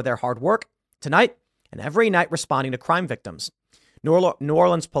NOPD for their hard work tonight and every night responding to crime victims. New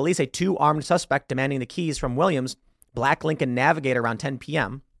Orleans police say two armed suspects demanding the keys from Williams' black Lincoln Navigator around 10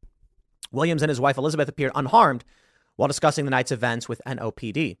 p.m. Williams and his wife Elizabeth appeared unharmed while discussing the night's events with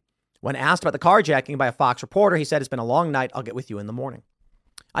NOPD. When asked about the carjacking by a Fox reporter, he said, it's been a long night. I'll get with you in the morning.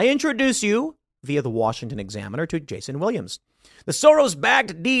 I introduce you via the Washington Examiner to Jason Williams, the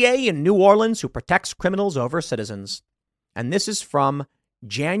Soros-backed DA in New Orleans who protects criminals over citizens. And this is from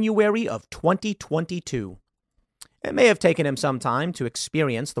January of 2022. It may have taken him some time to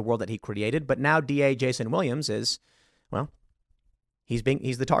experience the world that he created, but now DA Jason Williams is, well, he's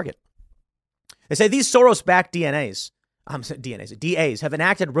the target. They say these Soros-backed DAs have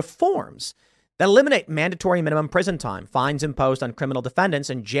enacted reforms that eliminate mandatory minimum prison time, fines imposed on criminal defendants,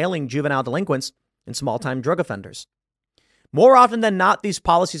 and jailing juvenile delinquents and small-time drug offenders. More often than not, these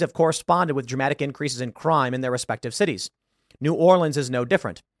policies have corresponded with dramatic increases in crime in their respective cities. New Orleans is no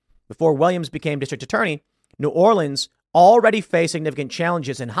different. Before Williams became district attorney, New Orleans already faced significant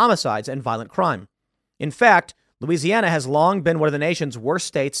challenges in homicides and violent crime. In fact, Louisiana has long been one of the nation's worst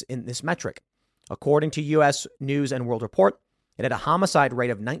states in this metric. According to U.S. News and World Report, it had a homicide rate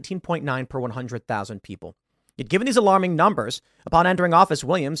of 19.9 per 100,000 people. Yet given these alarming numbers, upon entering office,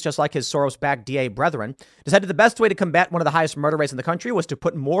 Williams, just like his Soros-backed DA brethren, decided the best way to combat one of the highest murder rates in the country was to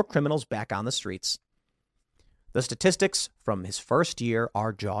put more criminals back on the streets. The statistics from his first year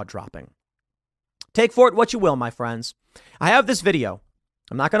are jaw-dropping. Take for it what you will, my friends. I have this video.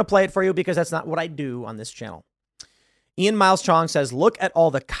 I'm not going to play it for you because that's not what I do on this channel. Ian Miles Chong says, look at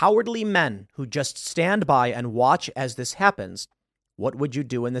all the cowardly men who just stand by and watch as this happens. What would you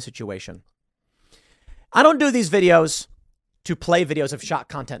do in this situation? I don't do these videos to play videos of shock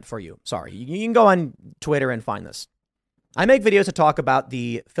content for you. Sorry, you can go on Twitter and find this. I make videos to talk about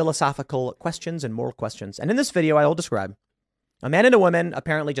the philosophical questions and moral questions. And in this video, I will describe a man and a woman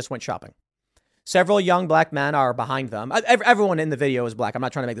apparently just went shopping. Several young black men are behind them. Everyone in the video is black. I'm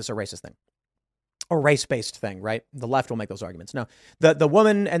not trying to make this a racist thing or race-based thing, right? The left will make those arguments. No, the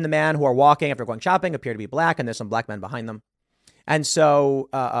woman and the man who are walking after going shopping appear to be black, and there's some black men behind them. And so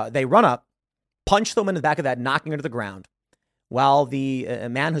they run up, punch the woman in the back of the head, knocking her to the ground, while the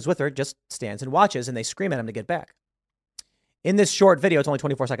man who's with her just stands and watches, and they scream at him to get back. In this short video, it's only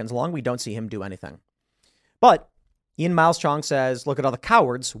 24 seconds long, we don't see him do anything. But Ian Miles Chong says, look at all the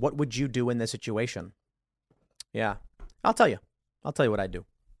cowards. What would you do in this situation? Yeah, I'll tell you. I'll tell you what I'd do.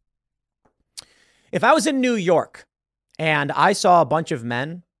 If I was in New York and I saw a bunch of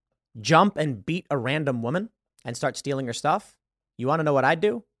men jump and beat a random woman and start stealing her stuff, you want to know what I'd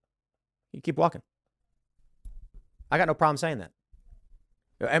do? You keep walking. I got no problem saying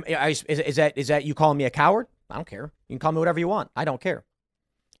that. Is that you calling me a coward? I don't care. You can call me whatever you want. I don't care.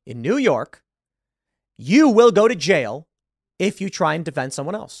 In New York, you will go to jail if you try and defend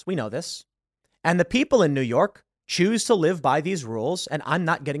someone else. We know this. And the people in New York choose to live by these rules, and I'm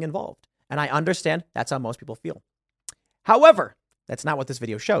not getting involved. And I understand that's how most people feel. However, that's not what this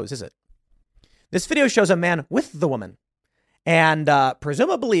video shows, is it? This video shows a man with the woman and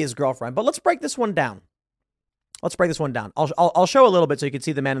presumably his girlfriend. But let's break this one down. I'll show a little bit so you can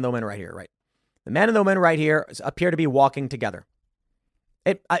see the man and the woman right here, right? The man and the woman right here appear to be walking together.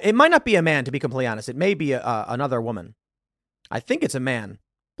 It might not be a man, to be completely honest. It may be another woman. I think it's a man.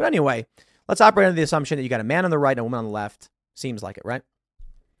 But anyway, let's operate under the assumption that you got a man on the right and a woman on the left. Seems like it, right?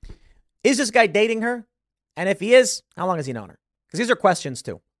 Is this guy dating her? And if he is, how long has he known her? Because these are questions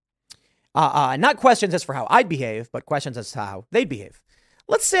too. Not questions as for how I'd behave, but questions as to how they'd behave.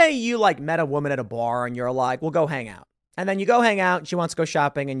 Let's say you met a woman at a bar and you're like, we'll go hang out. And then you go hang out and she wants to go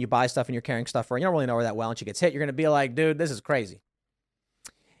shopping and you buy stuff and you're carrying stuff for her. You don't really know her that well and she gets hit. You're going to be like, dude, this is crazy.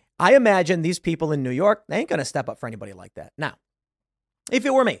 I imagine these people in New York, they ain't going to step up for anybody like that. Now, if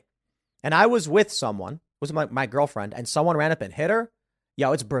it were me and I was with someone, was my girlfriend, and someone ran up and hit her,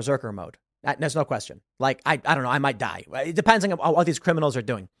 yo, it's berserker mode. There's no question. I don't know. I might die. It depends on what these criminals are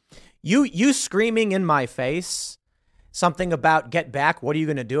doing. You screaming in my face something about get back. What are you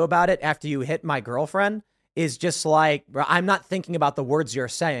going to do about it after you hit my girlfriend is just like, I'm not thinking about the words you're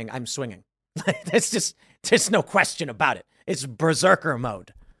saying. I'm swinging. There's no question about it. It's berserker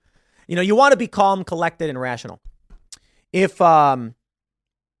mode. You want to be calm, collected, and rational. If I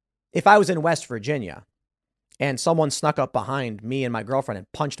was in West Virginia and someone snuck up behind me and my girlfriend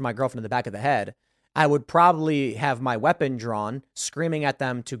and punched my girlfriend in the back of the head, I would probably have my weapon drawn, screaming at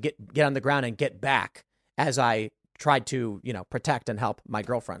them to get on the ground and get back as I tried to, protect and help my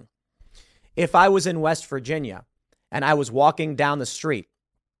girlfriend. If I was in West Virginia and I was walking down the street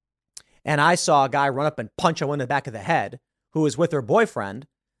and I saw a guy run up and punch a woman in the back of the head who was with her boyfriend,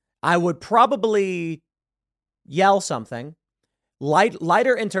 I would probably yell something.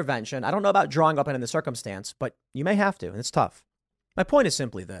 Lighter intervention. I don't know about drawing up in the circumstance, but you may have to, and it's tough. My point is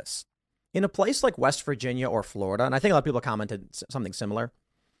simply this. In a place like West Virginia or Florida, and I think a lot of people commented something similar,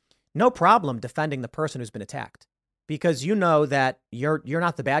 no problem defending the person who's been attacked because you know that you're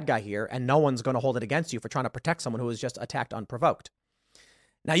not the bad guy here and no one's going to hold it against you for trying to protect someone who was just attacked unprovoked.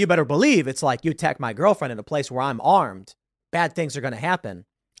 Now, you better believe it's like you attack my girlfriend in a place where I'm armed. Bad things are going to happen.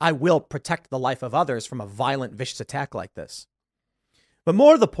 I will protect the life of others from a violent, vicious attack like this. But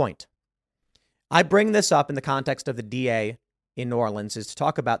more to the point, I bring this up in the context of the DA in New Orleans is to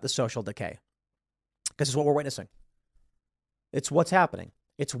talk about the social decay. This is what we're witnessing. It's what's happening.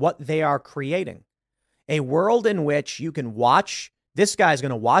 It's what they are creating. A world in which you can watch, this guy's going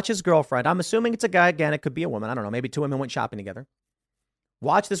to watch his girlfriend. I'm assuming it's a guy. Again, it could be a woman. I don't know. Maybe two women went shopping together.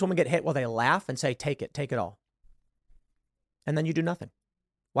 Watch this woman get hit while they laugh and say, take it all. And then you do nothing.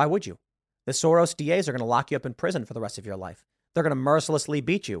 Why would you? The Soros DAs are going to lock you up in prison for the rest of your life. They're going to mercilessly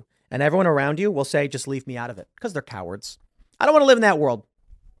beat you. And everyone around you will say, just leave me out of it, because they're cowards. I don't want to live in that world.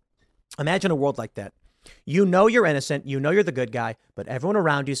 Imagine a world like that. You know you're innocent. You know you're the good guy. But everyone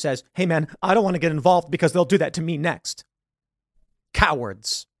around you says, hey, man, I don't want to get involved because they'll do that to me next.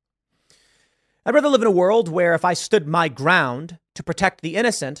 Cowards. I'd rather live in a world where if I stood my ground to protect the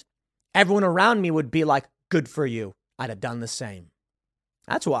innocent, everyone around me would be like, good for you. I'd have done the same.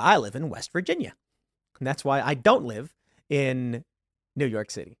 That's why I live in West Virginia. And that's why I don't live in New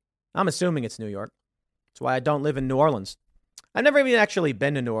York City. I'm assuming it's New York. That's why I don't live in New Orleans. I've never even actually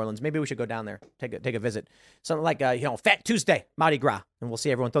been to New Orleans. Maybe we should go down there, take a visit. Something like, Fat Tuesday, Mardi Gras, and we'll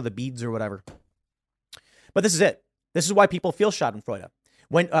see everyone throw the beads or whatever. But this is it. This is why people feel schadenfreude.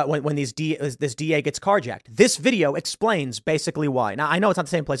 When this DA gets carjacked. This video explains basically why. Now, I know it's not the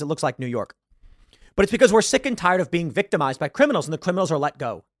same place. It looks like New York. But it's because we're sick and tired of being victimized by criminals, and the criminals are let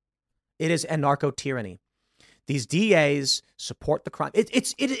go. It is anarcho-tyranny. These DAs support the crime. It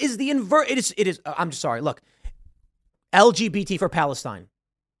is the invert. It is. I'm just sorry. Look, LGBT for Palestine.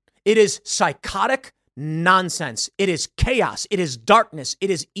 It is psychotic nonsense. It is chaos. It is darkness. It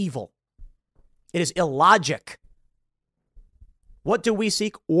is evil. It is illogic. What do we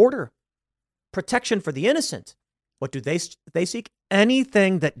seek? Order, protection for the innocent. What do they seek?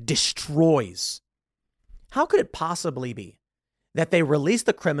 Anything that destroys. How could it possibly be that they release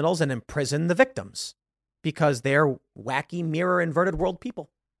the criminals and imprison the victims? Because they're wacky, mirror, inverted world people.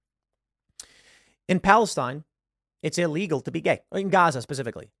 In Palestine, it's illegal to be gay. In Gaza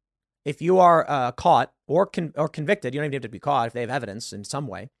specifically. If you are caught or convicted, you don't even have to be caught if they have evidence in some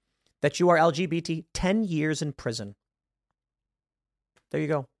way, that you are LGBT, 10 years in prison. There you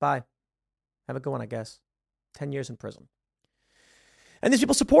go. Bye. Have a good one, I guess. 10 years in prison. And these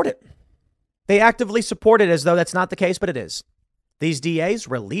people support it. They actively support it as though that's not the case, but it is. These DAs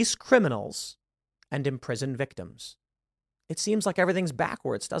release criminals and imprison victims. It seems like everything's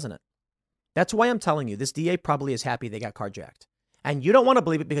backwards, doesn't it? That's why I'm telling you, this DA probably is happy they got carjacked. And you don't want to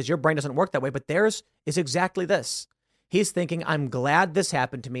believe it because your brain doesn't work that way, but theirs is exactly this. He's thinking, I'm glad this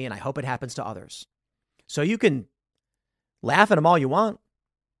happened to me and I hope it happens to others. So you can laugh at them all you want.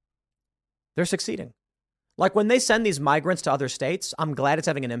 They're succeeding. Like when they send these migrants to other states, I'm glad it's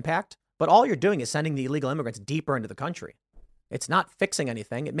having an impact, but all you're doing is sending the illegal immigrants deeper into the country. It's not fixing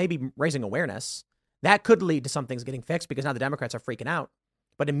anything. It may be raising awareness. That could lead to some things getting fixed because now the Democrats are freaking out.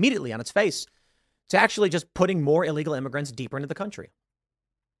 But immediately on its face, it's actually just putting more illegal immigrants deeper into the country.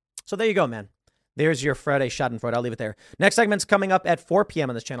 So there you go, man. There's your Friday Schadenfreude. I'll leave it there. Next segment's coming up at 4 p.m.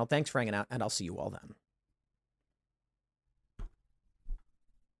 on this channel. Thanks for hanging out, and I'll see you all then.